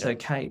nurse, and that's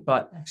okay.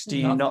 But do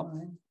you not?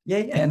 Yeah.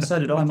 And so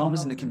did I. Mine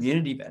was in the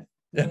community bed.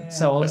 Yeah.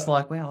 So I was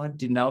like, wow, I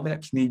didn't know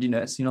about community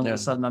nursing. All of a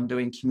sudden I'm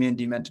doing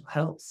community mental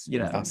health, you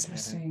know.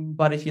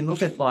 But if you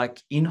look at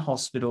like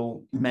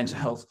in-hospital mental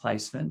health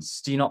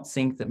placements, do you not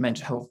think that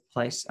mental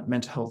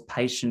health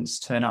patients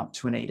turn up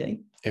to an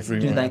ED?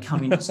 Everywhere. Do they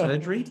come into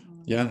surgery?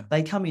 Yeah.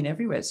 They come in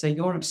everywhere. So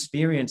your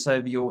experience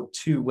over your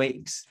 2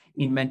 weeks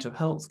in mental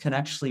health can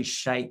actually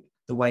shape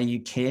the way you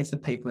care for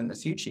people in the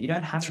future. You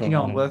don't have to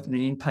go and work in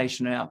an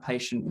inpatient or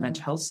outpatient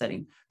mental health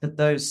setting, but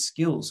those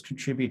skills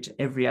contribute to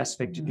every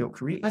aspect of your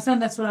career. I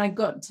found that's when I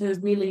got to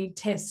really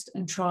test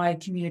and try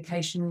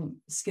communication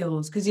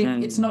skills, because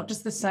it's not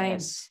just the same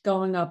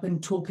going up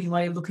and talking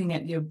while you're looking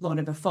at your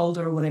whatever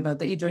folder or whatever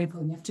that you're doing.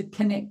 You have to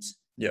connect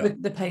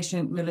with the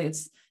patient. Really,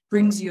 it's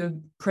brings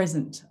you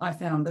present. I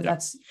found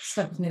that's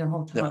stuck with me the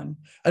whole time.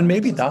 And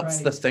maybe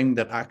that's the thing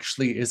that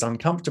actually is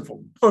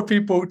uncomfortable for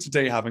people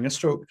today having a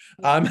stroke.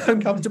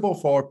 Uncomfortable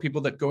for people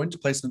that go into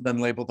placement and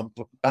then label them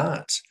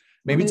bad.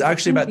 Maybe it's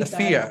actually about the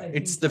fear.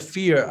 It's the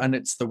fear and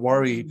it's the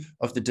worry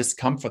of the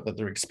discomfort that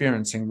they're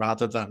experiencing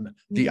rather than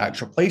the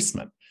actual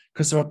placement.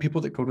 Because there are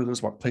people that go to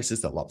those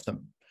workplaces that love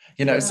them.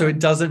 You know, so it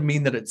doesn't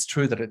mean that it's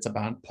true that it's a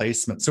bad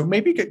placement. So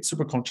maybe get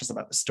super conscious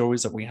about the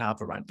stories that we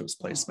have around those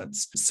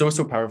placements. So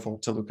powerful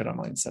to look at our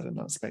mindset in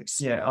that space.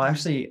 Yeah, I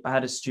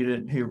had a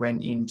student who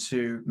went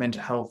into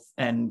mental health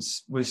and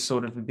was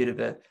sort of a bit of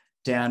a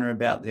downer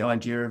about the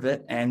idea of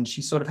it. And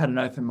she sort of had an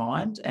open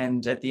mind.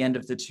 And at the end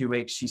of the 2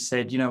 weeks, she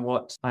said, you know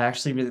what, I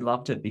actually really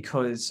loved it,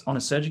 because on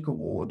a surgical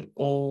ward,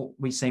 all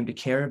we seem to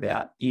care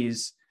about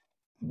is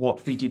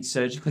what we did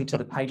surgically to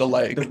the patient, the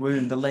leg, the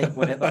wound, the leg,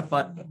 whatever.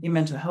 But in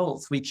mental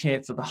health, we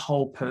care for the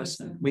whole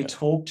person. We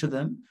talk to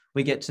them,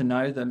 we get to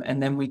know them,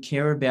 and then we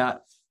care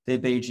about their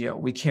BGL.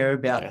 We care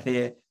about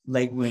their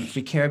leg wound.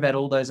 We care about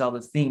all those other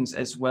things,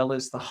 as well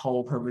as the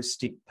whole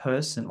holistic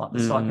person, like the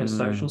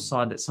psychosocial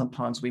side that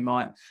sometimes we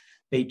might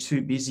be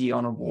too busy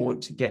on a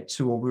ward to get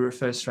to, or we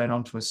refer straight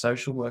on to a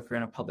social worker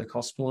in a public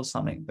hospital or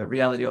something. But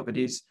reality of it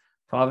is,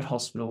 private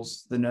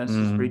hospitals, the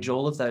nurses bridge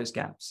all of those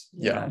gaps.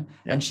 You know?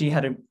 And she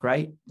had a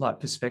great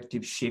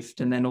perspective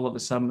shift. And then all of a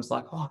sudden was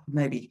like, oh,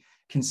 maybe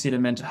consider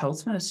mental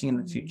health nursing in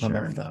the future. I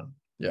love that.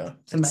 Yeah,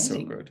 it's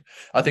so good.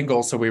 I think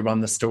also we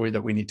run the story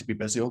that we need to be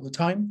busy all the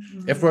time.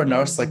 If we're a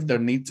nurse, like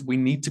we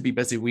need to be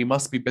busy. We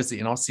must be busy.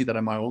 And I'll see that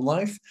in my own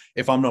life.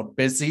 If I'm not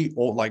busy,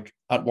 or like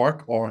at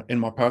work or in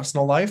my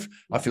personal life,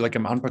 I feel like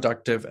I'm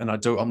unproductive and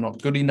I'm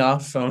not good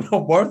enough. I'm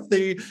not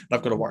worthy. And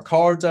I've got to work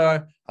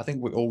harder. I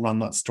think we all run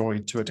that story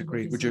to a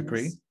degree. Would you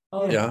agree?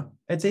 Oh, yeah.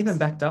 It's even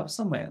backed up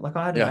somewhere. Like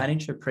I had a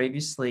manager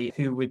previously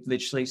who would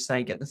literally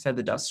say, get the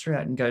feather duster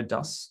out and go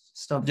dust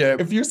stuff. Yeah.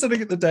 If you're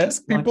sitting at the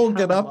desk, people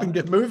get up and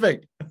get moving.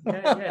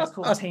 It's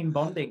called team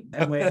bonding.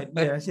 And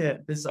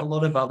there's a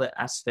lot of other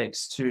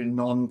aspects to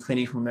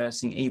non-clinical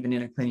nursing, even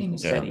in a clinical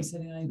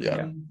setting.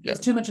 There's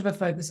too much of a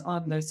focus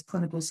on those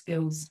clinical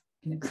skills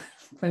in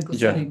a clinical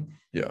setting.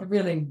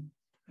 Really.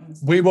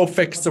 We will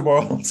fix the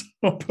world.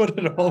 We'll put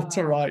it all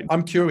to right.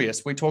 I'm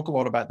curious. We talk a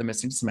lot about the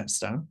missing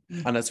semester.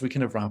 And as we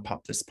kind of wrap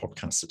up this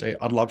podcast today,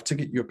 I'd love to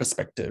get your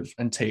perspective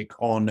and take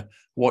on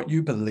what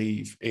you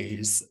believe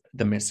is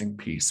the missing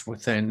piece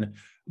within.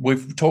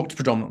 We've talked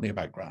predominantly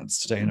about grads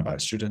today and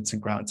about students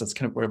and grads. That's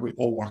kind of where we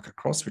all work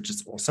across, which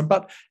is awesome.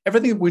 But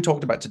everything we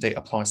talked about today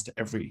applies to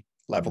every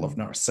level of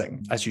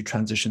nursing as you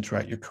transition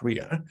throughout your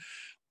career.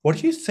 What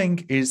do you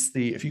think is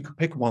if you could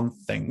pick one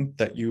thing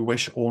that you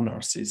wish all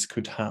nurses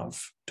could have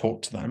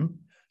taught to them,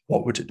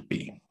 what would it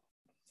be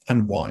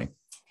and why?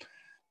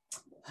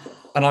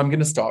 And I'm going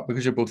to start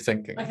because you're both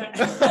thinking. Okay.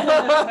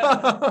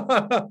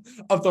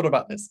 I've thought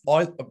about this.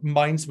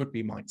 Mine would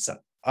be mindset.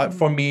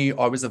 For me,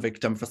 I was a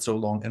victim for so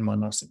long in my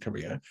nursing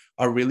career.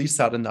 I really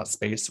sat in that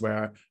space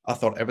where I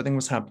thought everything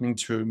was happening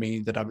to me,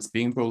 that I was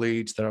being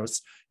bullied, that I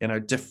was,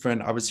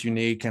 different, I was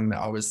unique, and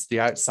I was the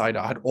outsider.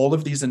 I had all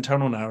of these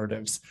internal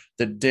narratives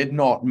that did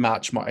not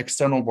match my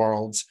external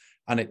world.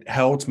 And it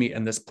held me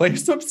in this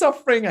place of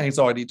suffering,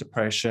 anxiety,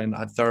 depression.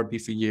 I had therapy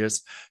for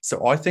years.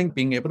 So I think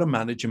being able to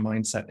manage your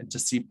mindset and to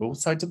see both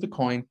sides of the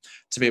coin,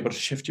 to be able to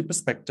shift your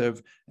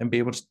perspective and be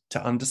able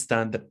to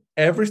understand that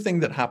everything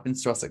that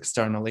happens to us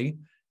externally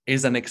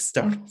is an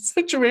external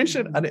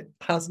situation and it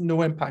has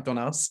no impact on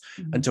us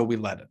until we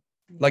let it.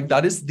 Like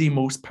that is the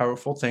most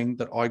powerful thing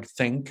that I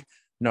think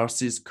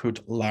nurses could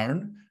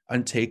learn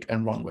and take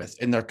and run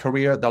with in their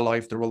career, their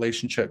life, their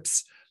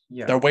relationships,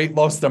 their weight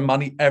loss, their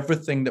money.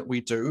 Everything that we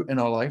do in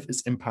our life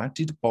is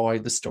impacted by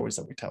the stories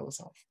that we tell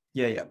ourselves.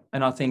 Yeah.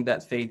 And I think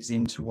that feeds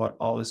into what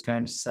I was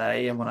going to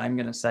say. And what I'm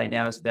going to say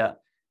now is about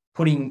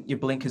putting your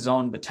blinkers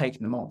on, but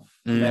taking them off.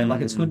 You know,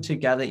 like it's good to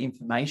gather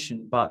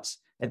information, but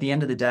at the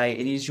end of the day,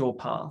 it is your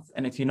path.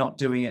 And if you're not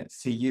doing it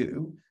for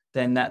you,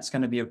 then that's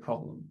going to be a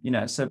problem, you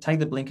know. So take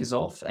the blinkers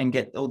off and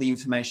get all the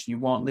information you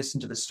want, listen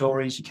to the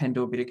stories. You can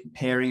do a bit of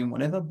comparing and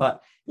whatever,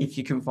 but if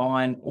you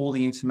combine all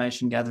the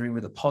information gathering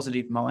with a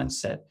positive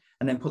mindset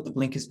and then put the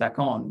blinkers back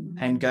on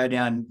and go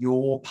down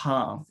your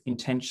path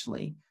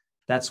intentionally,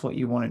 that's what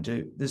you want to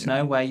do. There's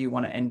no way you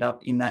want to end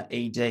up in that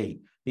ED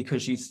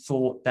because you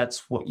thought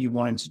that's what you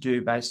wanted to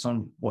do based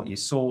on what you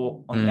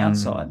saw on the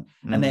outside,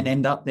 and then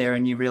end up there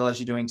and you realize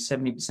you're doing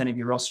 70% of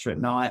your roster at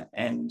night,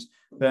 and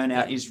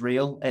burnout is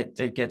real.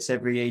 It gets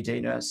every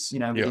ED nurse, you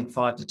know, within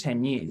 5 to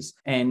 10 years.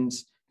 And,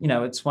 you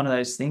know, it's one of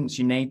those things.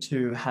 You need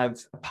to have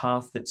a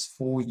path that's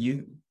for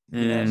you,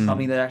 you know,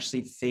 something that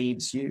actually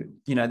feeds you.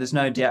 You know, there's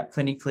no doubt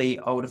clinically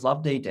I would have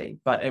loved ED,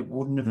 but it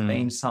wouldn't have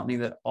been something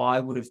that I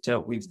would have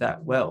dealt with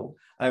that well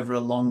over a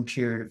long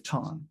period of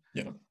time.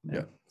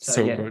 Yeah.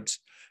 So good.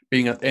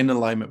 Being in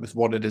alignment with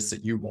what it is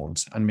that you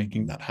want and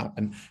making that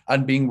happen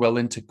and being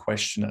willing to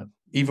question it.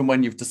 Even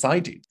when you've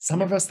decided,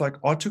 some of us like,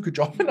 I took a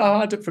job and I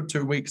had it for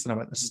 2 weeks and I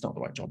went, this is not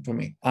the right job for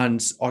me. And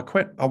I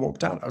quit, I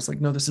walked out. I was like,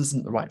 no, this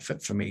isn't the right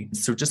fit for me.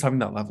 So just having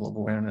that level of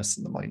awareness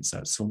and the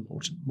mindset is so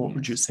important. What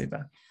would you say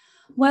there?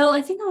 Well,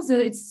 I think also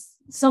it's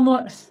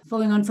somewhat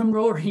following on from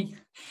Rory,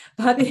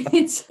 but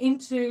it's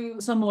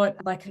into somewhat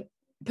like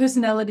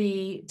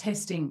personality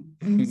testing.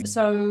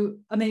 So,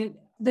 I mean,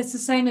 that's the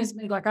same as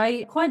me. Like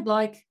I quite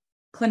like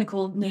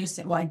clinical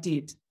nursing. Well, I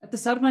did. At the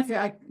start of my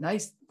career, I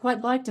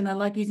quite liked and I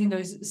like using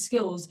those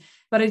skills,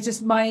 but it's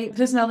just my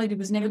personality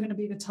was never going to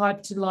be the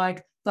type to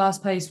like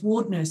fast-paced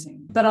ward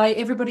nursing. But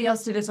everybody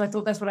else did it, so I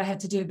thought that's what I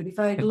had to do. But if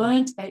I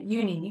learned at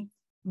uni,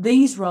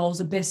 these roles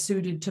are best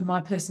suited to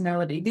my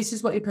personality. This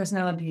is what your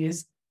personality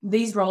is.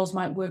 These roles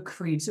might work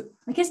for you. So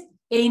I guess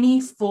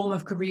any form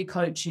of career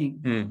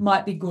coaching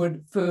might be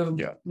good for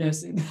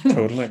nursing.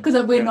 Totally. Because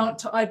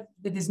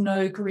there's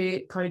no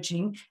career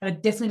coaching, and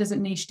it definitely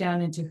doesn't niche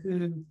down into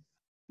who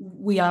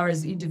we are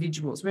as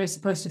individuals. We're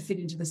supposed to fit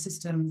into the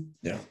system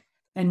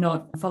and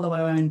not follow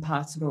our own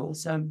paths at all.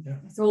 So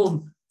it's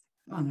all,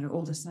 I don't know,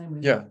 all the same.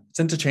 Yeah, it's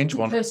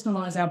interchangeable. We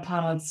personalize our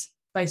paths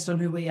based on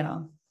who we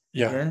are.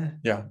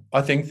 Yeah.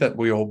 I think that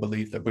we all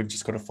believe that we've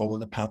just got to follow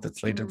the path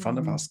that's laid in front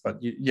of us. But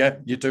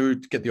you do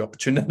get the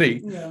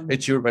opportunity. Yeah.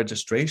 It's your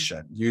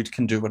registration. You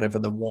can do whatever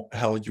the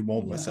hell you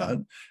want with it,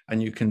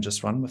 and you can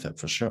just run with it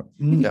for sure.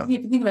 If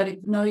you think about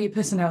it, know your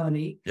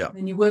personality.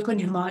 Then you work on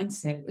your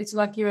mindset. It's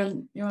like you're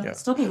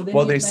unstoppable.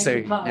 Well, they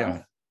say,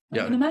 I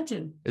can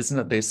imagine. Isn't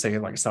it? They say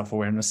like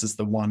self-awareness is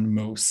the one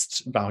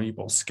most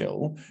valuable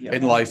skill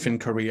in life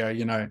and career.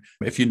 You know,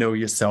 if you know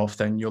yourself,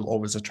 then you'll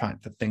always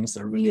attract the things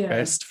that are really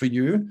best for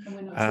you. And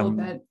we're not taught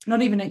that.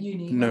 Not even at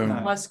uni. No.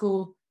 High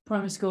school,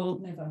 primary school,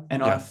 never.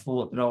 And I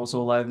thought that I was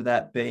all over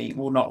that being,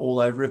 well, not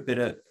all over it,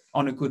 but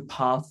on a good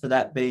path for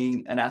that,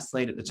 being an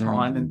athlete at the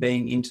time and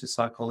being into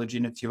psychology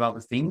and a few other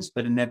things.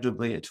 But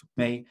inevitably it took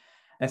me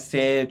a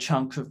fair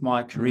chunk of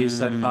my career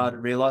so far to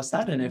realize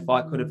that. And if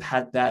I could have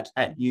had that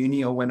at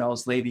uni or when I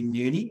was leaving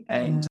uni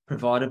and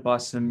provided by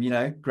some, you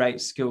know,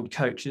 great skilled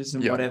coaches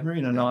and whatever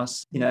in a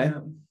nice, you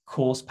know,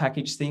 course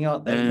package thing,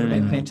 that would have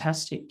been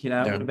fantastic. You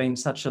know, it would have been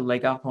such a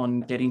leg up on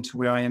getting to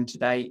where I am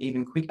today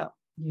even quicker.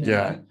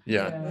 Yeah.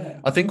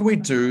 I think we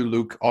do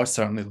look, I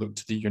certainly look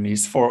to the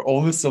unis for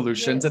all the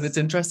solutions. And it's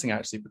interesting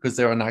actually, because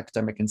they're an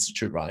academic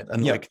institute, right?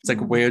 And like, it's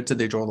like, where do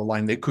they draw the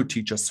line? They could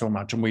teach us so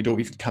much and we don't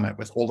even come out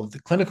with all of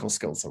the clinical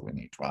skills that we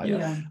need,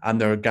 right? And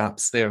there are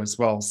gaps there as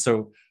well.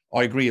 So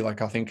I agree.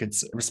 Like, I think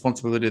it's a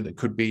responsibility that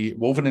could be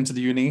woven into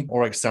the uni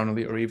or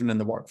externally or even in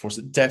the workforce.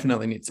 It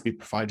definitely needs to be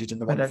provided in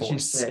the workforce. But as you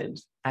said,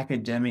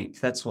 academic,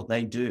 that's what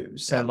they do.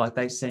 So like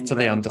they send you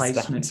a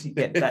placement to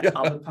get that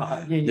other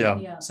part.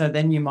 So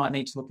then you might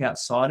need to look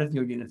outside of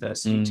your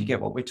university to get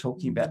what we're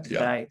talking about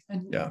today.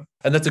 And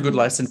that's a good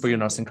lesson for your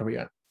nursing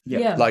career.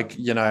 Like,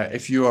 you know,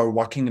 if you are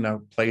working in a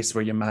place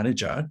where your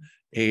manager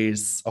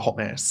is a hot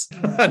mess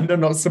and they're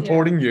not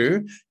supporting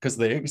you because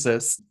they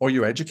exist, or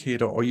your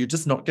educator, or you're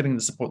just not getting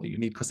the support that you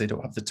need because they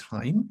don't have the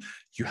time,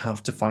 you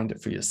have to find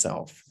it for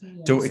yourself.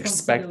 Don't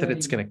expect that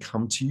it's going to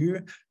come to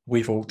you.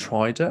 We've all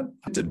tried it.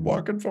 It didn't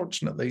work,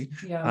 unfortunately.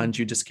 And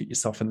you just get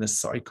yourself in this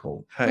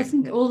cycle. I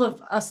think all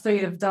of us three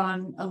have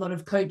done a lot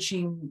of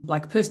coaching,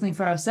 like personally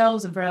for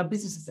ourselves and for our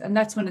businesses. And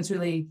that's when it's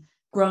really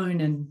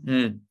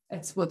grown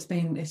it's what's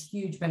been a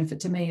huge benefit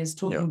to me, is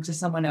talking to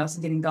someone else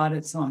and getting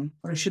guidance on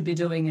what I should be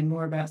doing and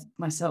more about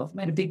myself.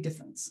 Made a big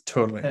difference.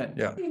 Totally.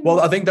 Yeah. Well,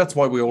 I think that's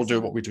why we all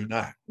do what we do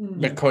now,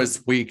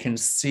 because we can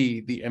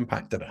see the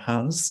impact that it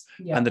has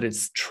and that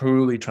it's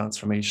truly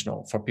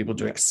transformational for people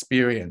to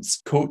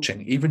experience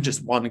coaching, even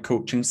just one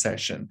coaching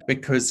session,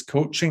 because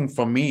coaching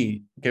for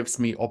me gives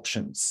me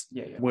options.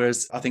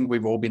 Whereas I think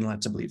we've all been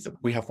led to believe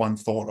that we have one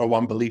thought or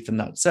one belief and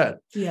that's it.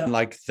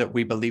 Like that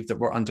we believe that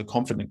we're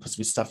underconfident because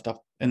we stuffed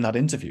up in that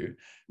interview.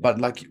 But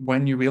like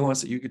when you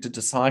realize that you get to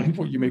decide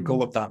what you make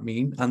all of that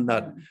mean, and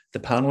that the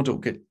panel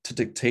don't get to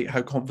dictate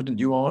how confident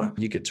you are,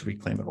 you get to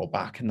reclaim it all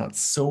back. And that's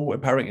so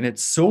empowering. And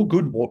it's so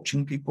good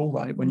watching people,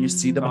 right? When you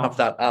see them have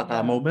that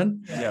aha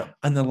moment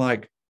and they're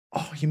like,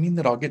 oh, you mean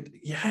that I'll get,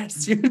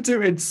 yes, you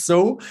do. It's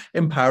so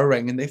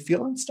empowering and they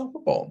feel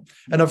unstoppable.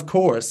 And of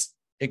course,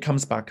 it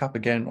comes back up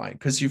again, right?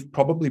 Because you've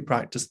probably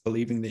practiced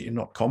believing that you're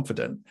not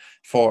confident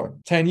for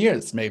 10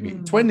 years, maybe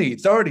 20,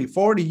 30,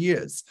 40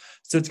 years.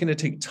 So it's going to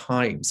take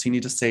time. So you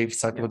need to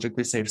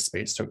psychologically save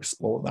space to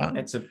explore that.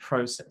 It's a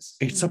process.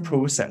 It's a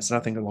process. And I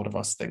think a lot of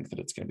us think that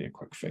it's going to be a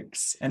quick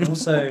fix. And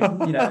also,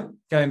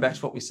 going back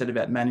to what we said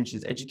about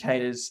managers,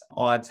 educators,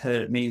 I've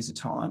heard it millions of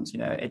times,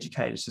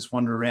 educators just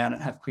wander around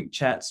and have quick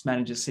chats,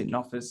 managers sit in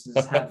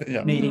offices, have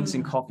meetings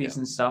and coffees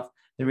and stuff.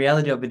 The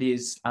reality of it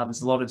is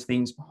there's a lot of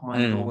things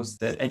behind doors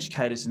that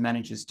educators and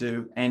managers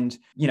do. And,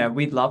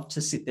 we'd love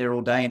to sit there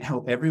all day and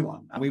help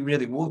everyone. We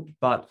really would.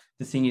 But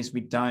the thing is, we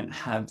don't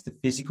have the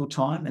physical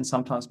time, and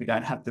sometimes we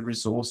don't have the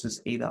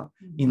resources either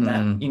in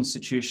that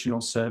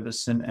institutional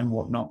service and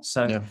whatnot.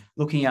 So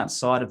looking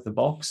outside of the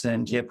box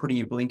and putting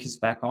your blinkers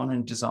back on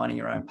and designing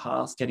your own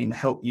path, getting the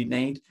help you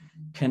need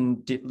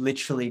can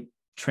literally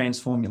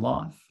transform your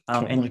life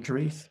and your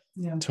career.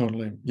 Yeah,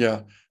 totally.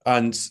 Yeah.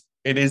 And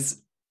it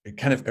is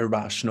kind of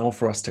irrational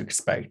for us to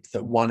expect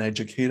that one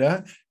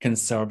educator can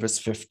service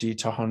 50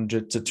 to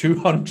 100 to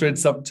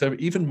 200, up to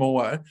even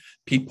more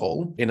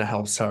people in a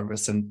health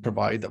service and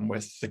provide them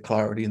with the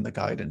clarity and the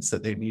guidance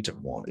that they need and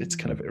want. It's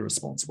kind of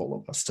irresponsible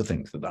of us to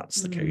think that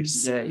that's the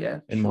case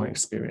in my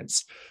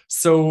experience.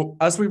 So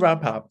as we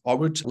wrap up, I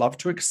would love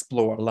to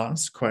explore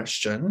last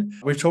question.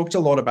 We've talked a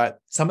lot about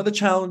some of the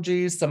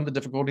challenges, some of the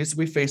difficulties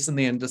we face in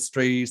the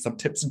industry, some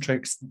tips and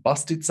tricks,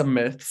 busted some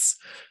myths.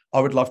 I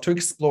would love to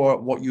explore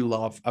what you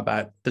love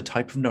about the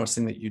type of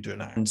nursing that you do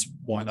now and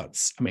why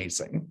that's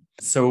amazing.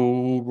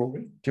 So,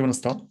 Rory, do you want to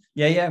start?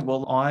 Yeah.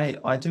 Well,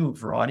 I do a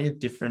variety of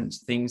different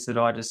things that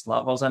I just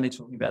love. I was only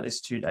talking about this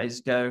 2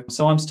 days ago.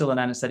 So I'm still an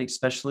anaesthetic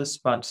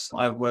specialist, but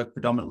I work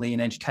predominantly in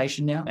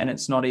education now. And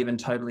it's not even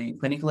totally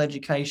clinical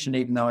education,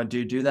 even though I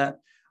do that.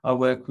 I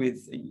work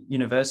with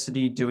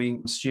university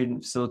doing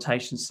student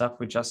facilitation stuff,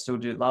 which I still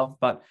do love.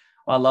 But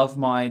I love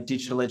my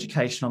digital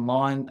education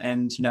online,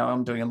 and,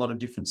 I'm doing a lot of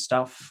different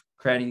stuff,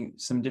 creating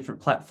some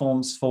different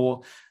platforms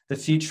for the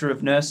future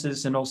of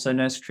nurses and also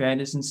nurse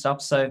creators and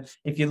stuff. So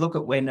if you look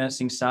at where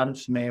nursing started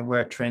for me and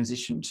where it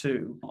transitioned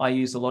to, I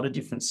use a lot of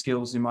different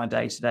skills in my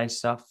day-to-day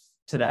stuff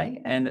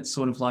today. And it's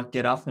sort of like,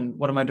 get up and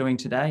what am I doing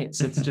today? It's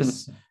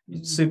just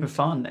super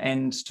fun.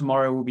 And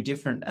tomorrow will be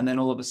different. And then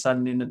all of a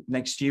sudden in the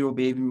next year will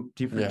be even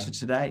different to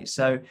today.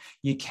 So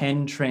you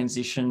can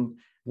transition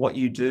what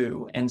you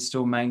do and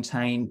still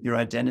maintain your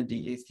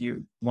identity if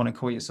you want to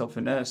call yourself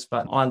a nurse.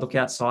 But I look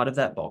outside of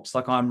that box.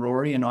 Like, I'm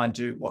Rory and I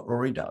do what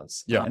Rory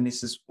does. And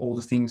this is all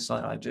the things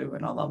that I do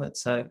and I love it.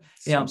 So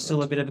I'm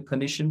still a bit of a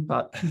clinician,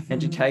 but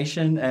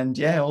education and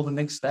all the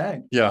mixed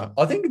bag. Yeah.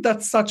 I think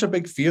that's such a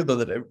big fear though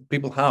that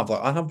people have.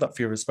 Like, I have that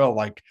fear as well,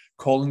 like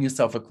calling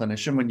yourself a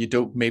clinician when you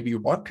don't maybe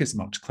work as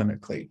much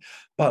clinically.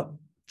 But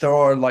there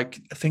are,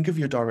 like, think of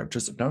your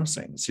directors of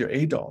nursing, your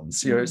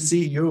ADONs, your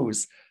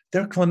CEOs.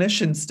 They're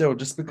clinicians still,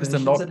 just because they're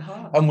not.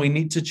 And we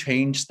need to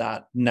change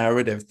that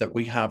narrative that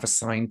we have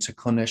assigned to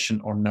clinician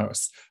or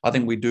nurse. I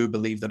think we do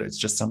believe that it's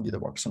just somebody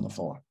that works on the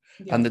floor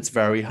and that's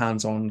very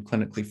hands-on,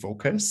 clinically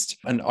focused.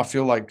 And I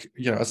feel like,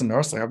 as a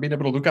nurse, I've been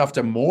able to look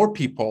after more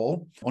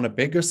people on a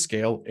bigger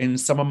scale in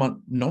some of my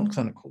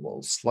non-clinical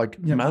roles, like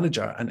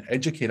manager and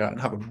educator, and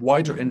have a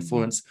wider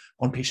influence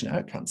on patient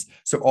outcomes.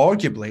 So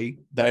arguably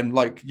then,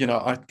 I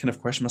kind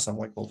of question myself,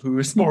 like, well, who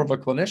is more of a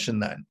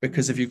clinician then?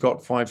 Because if you've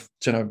got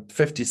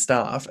 50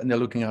 staff and they're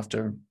looking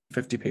after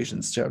 50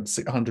 patients to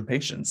 100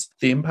 patients,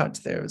 the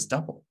impact there is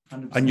double.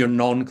 100%. And you're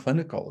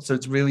non-clinical. So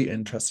it's really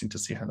interesting to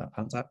see how that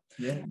pans out.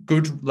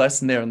 Good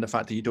lesson there in the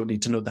fact that you don't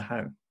need to know the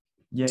how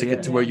to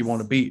get to where you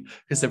want to be.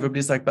 Because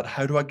everybody's like, but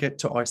how do I get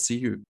to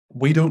ICU?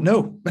 We don't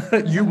know.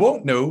 You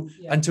won't know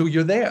until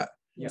you're there.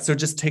 So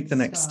just take the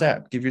next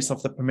step. Give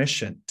yourself the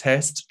permission.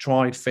 Test,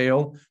 try,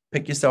 fail,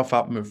 pick yourself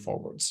up, move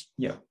forwards.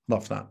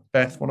 Love that.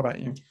 Beth, what about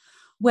you?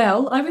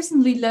 Well, I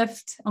recently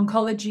left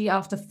oncology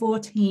after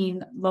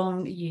 14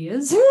 long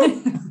years.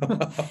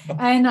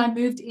 And I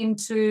moved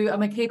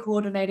I'm a care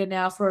coordinator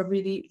now for a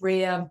really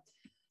rare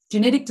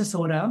genetic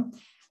disorder.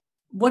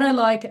 What I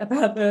like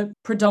about the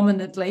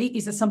predominantly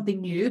is it's something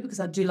new because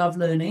I do love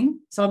learning.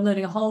 So I'm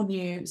learning a whole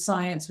new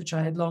science, which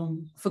I had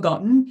long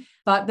forgotten.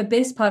 But the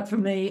best part for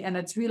me, and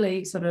it's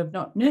really sort of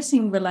not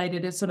nursing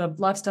related, it's sort of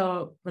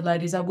lifestyle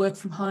related, is I work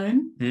from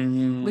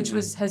home, which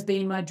has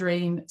been my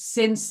dream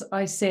since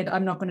I said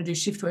I'm not going to do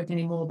shift work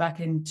anymore back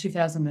in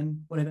 2000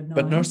 and whatever.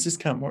 But nurses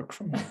can't work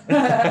from home.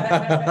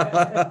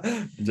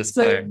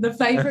 So the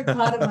favorite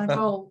part of my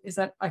role is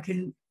that I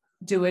can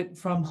do it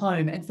from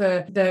home, and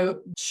for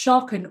the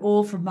shock and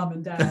awe from mum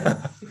and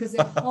dad, because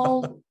their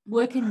whole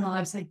working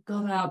lives, they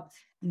got up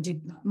and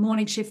did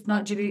morning shift,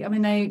 night duty. I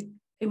mean,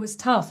 it was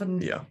tough,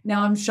 and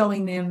now I'm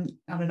showing them,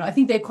 I don't know, I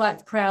think they're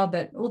quite proud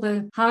that all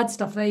the hard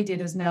stuff they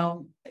did is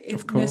now,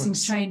 if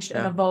nursing's changed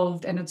and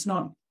evolved, and it's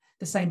not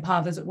the same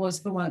path as it was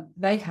for what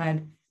they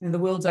had, and the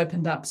world's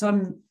opened up. So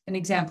I'm an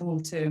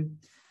example to,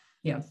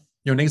 You're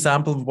an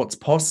example of what's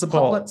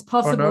possible. What's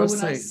possible for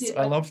when nurses.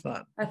 I love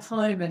that. At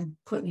home and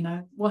put,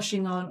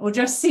 washing on, or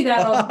just sit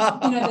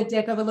out on, the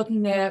deck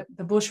overlooking the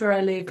bush where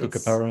I live.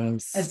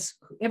 Kookaburras. It's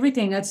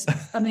everything. I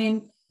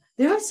mean,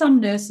 there are some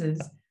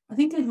nurses, I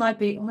think it might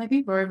be, or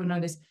maybe Rory will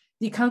know this,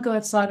 you can't go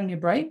outside on your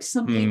breaks.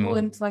 Some people,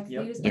 and it's like,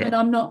 and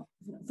I'm not.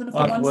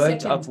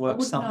 I've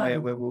worked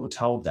somewhere where we were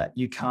told that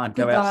you can't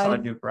go outside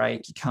on your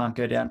break, you can't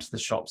go down to the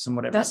shops and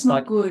whatever. That's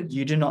not good.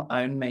 You do not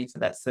own me for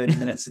that 30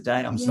 minutes a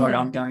day. I'm sorry,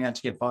 I'm going out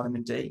to get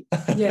vitamin D.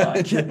 Yeah.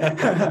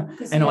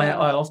 And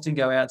I often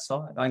go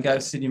outside. I go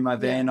sit in my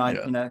van,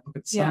 look at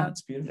the sun,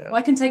 it's beautiful. Well,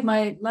 I can take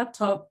my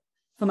laptop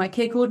for my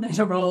care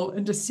coordinator role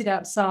and just sit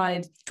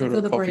outside. Go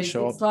to the coffee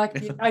shop. It's like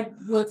I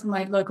work for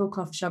my local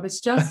coffee shop. It's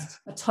just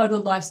a total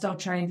lifestyle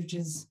change, which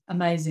is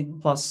amazing.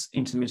 Plus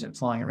intermittent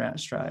flying around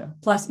Australia.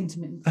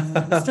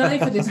 Australia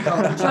for this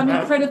role, which I'm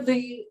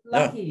incredibly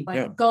lucky.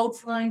 Gold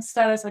flying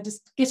status, I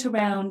just get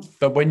around.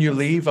 But when you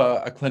leave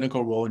a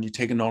clinical role and you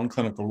take a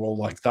non-clinical role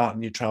like that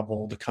and you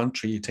travel the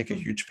country, you take a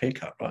huge pay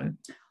cut, right?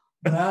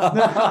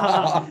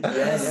 I'm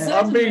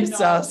being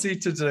sassy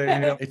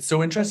today. It's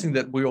so interesting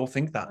that we all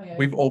think that.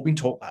 We've all been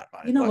taught that,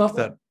 right? You know what?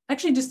 That,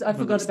 actually, I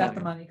forgot about the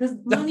money, because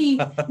money,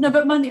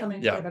 money, I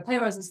mean, pay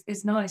rise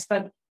is nice,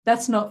 but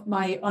that's not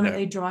my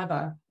only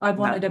driver. I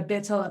wanted a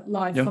better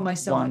life for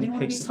myself. I didn't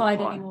want to be tired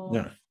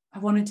anymore. I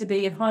wanted to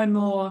be at home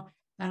more,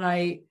 and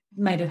I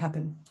made it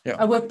happen.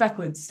 I worked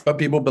backwards. But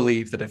people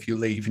believe that if you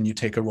leave and you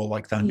take a role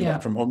like that and you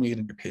work from home, you're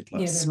going to get paid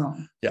less. They're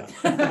wrong.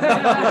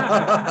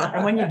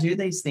 And when you do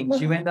these things,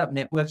 you end up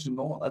networking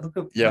more. Like, look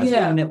at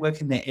people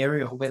network in their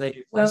area where they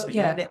do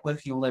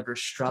networking all over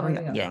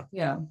Australia.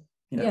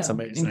 It's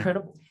amazing.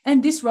 Incredible.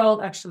 And this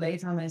role, actually,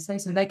 if I may say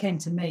so, they came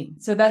to me.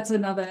 So that's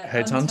another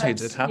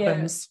headhunted. It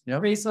happens.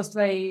 Resource.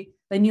 They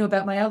knew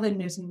about my other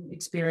nursing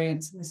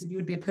experience, and they said, you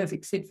would be a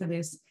perfect fit for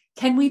this.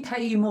 Can we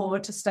pay you more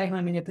to stay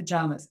home in your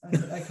pajamas? I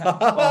said, okay.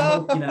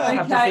 I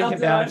have to think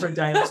about it for a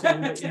day or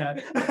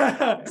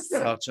two.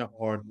 Such a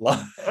hard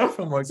life.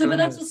 But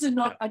that's also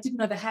not, I didn't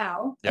know the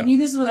how. I knew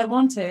this is what I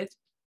wanted,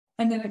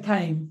 and then it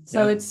came.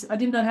 So I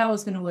didn't know how it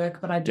was going to work,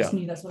 but I just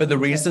knew that's what But the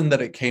reason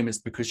that it came is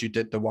because you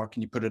did the work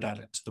and you put it out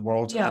into the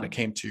world and it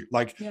came to you.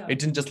 Like, it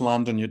didn't just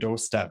land on your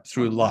doorstep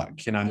through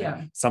luck,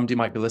 Somebody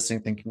might be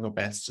listening thinking, oh,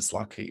 Beth's just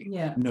lucky.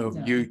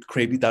 You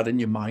created that in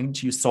your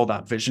mind. You saw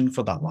that vision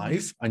for that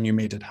life and you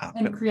made it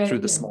happen through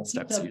the small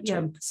steps you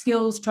took.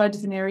 Skills, tried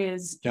different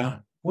areas.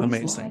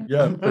 Amazing.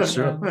 For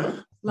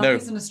sure.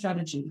 Luck isn't a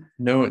strategy.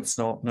 No, it's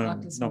not. No,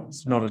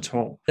 not at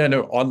all.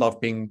 I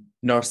love being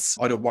nurse.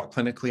 I don't work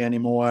clinically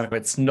anymore.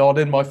 It's not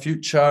in my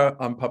future.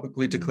 I'm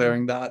publicly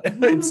declaring that.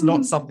 It's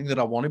not something that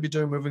I want to be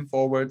doing moving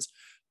forwards.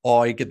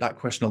 I get that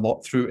question a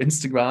lot through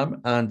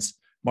Instagram, and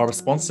my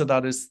response to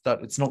that is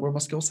that it's not where my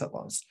skill set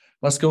lies.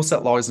 My skill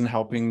set lies in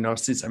helping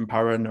nurses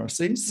empower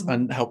nurses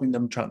and helping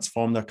them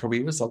transform their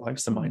careers, their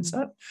lives, and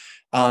mindset.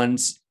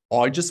 And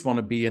I just want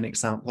to be an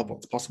example of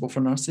what's possible for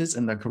nurses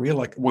in their career,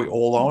 like we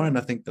all are. And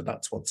I think that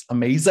that's what's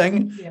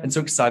amazing and so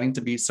exciting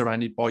to be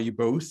surrounded by you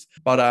both.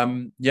 But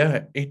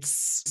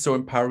it's so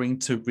empowering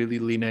to really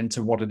lean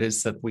into what it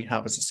is that we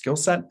have as a skill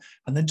set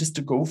and then just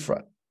to go for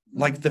it.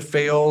 Like the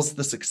fails,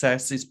 the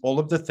successes, all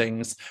of the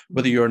things,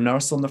 whether you're a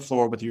nurse on the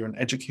floor, whether you're an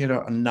educator,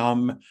 a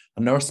NUM,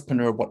 a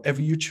nursepreneur,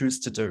 whatever you choose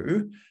to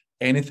do,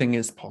 anything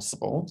is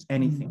possible.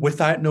 Anything.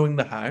 Without knowing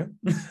the how.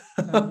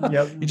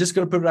 You just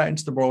got to put it out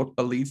into the world,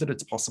 believe that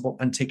it's possible,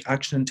 and take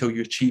action until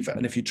you achieve it.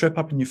 And if you trip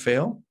up and you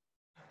fail,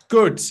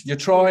 good, you're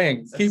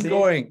trying. Keep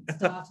going.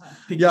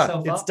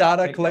 It's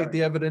data, collect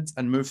the evidence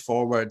and move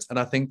forward. And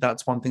I think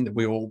that's one thing that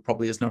we all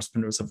probably as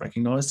nursepreneurs have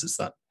recognized, is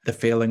that the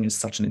failing is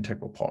such an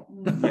integral part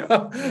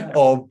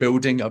of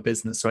building a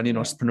business. So any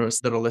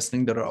nursepreneurs that are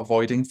listening that are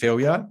avoiding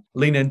failure,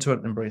 lean into it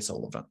and embrace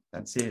all of it.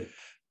 That's it.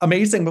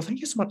 Amazing. Well,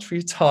 thank you so much for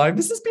your time.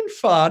 This has been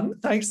fun.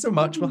 Thanks so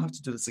much. We'll have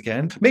to do this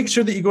again. Make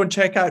sure that you go and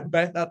check out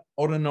Beth at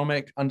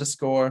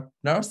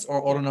autonomic_nurse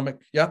or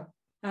autonomic, At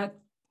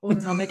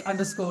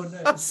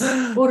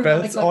autonomic_nurse.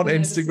 Beth's on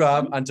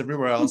Instagram and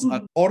everywhere else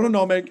at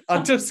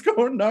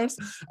autonomic_nurse,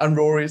 and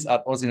Rory's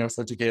at Aussie Nurse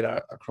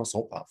Educator across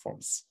all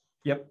platforms.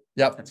 Yep.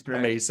 That's great.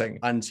 Amazing.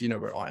 And you know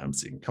where I am,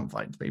 so you can come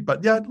find me.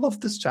 But yeah, I'd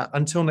love this chat.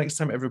 Until next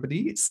time,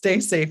 everybody, stay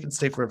safe and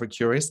stay forever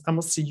curious. And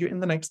we'll see you in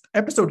the next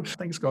episode.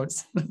 Thanks,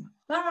 guys.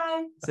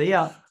 Bye. See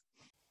ya.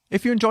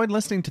 If you enjoyed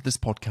listening to this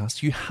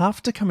podcast, you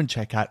have to come and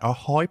check out our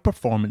High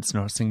Performance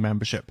Nursing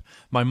membership,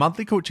 my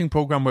monthly coaching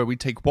program where we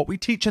take what we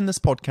teach in this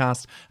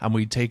podcast and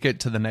we take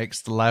it to the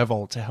next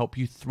level to help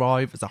you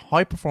thrive as a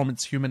high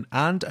performance human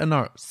and a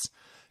nurse.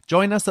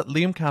 Join us at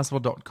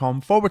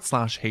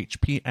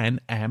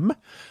liamcaswell.com/HPNM.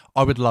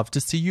 I would love to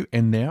see you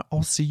in there.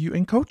 I'll see you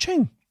in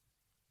coaching.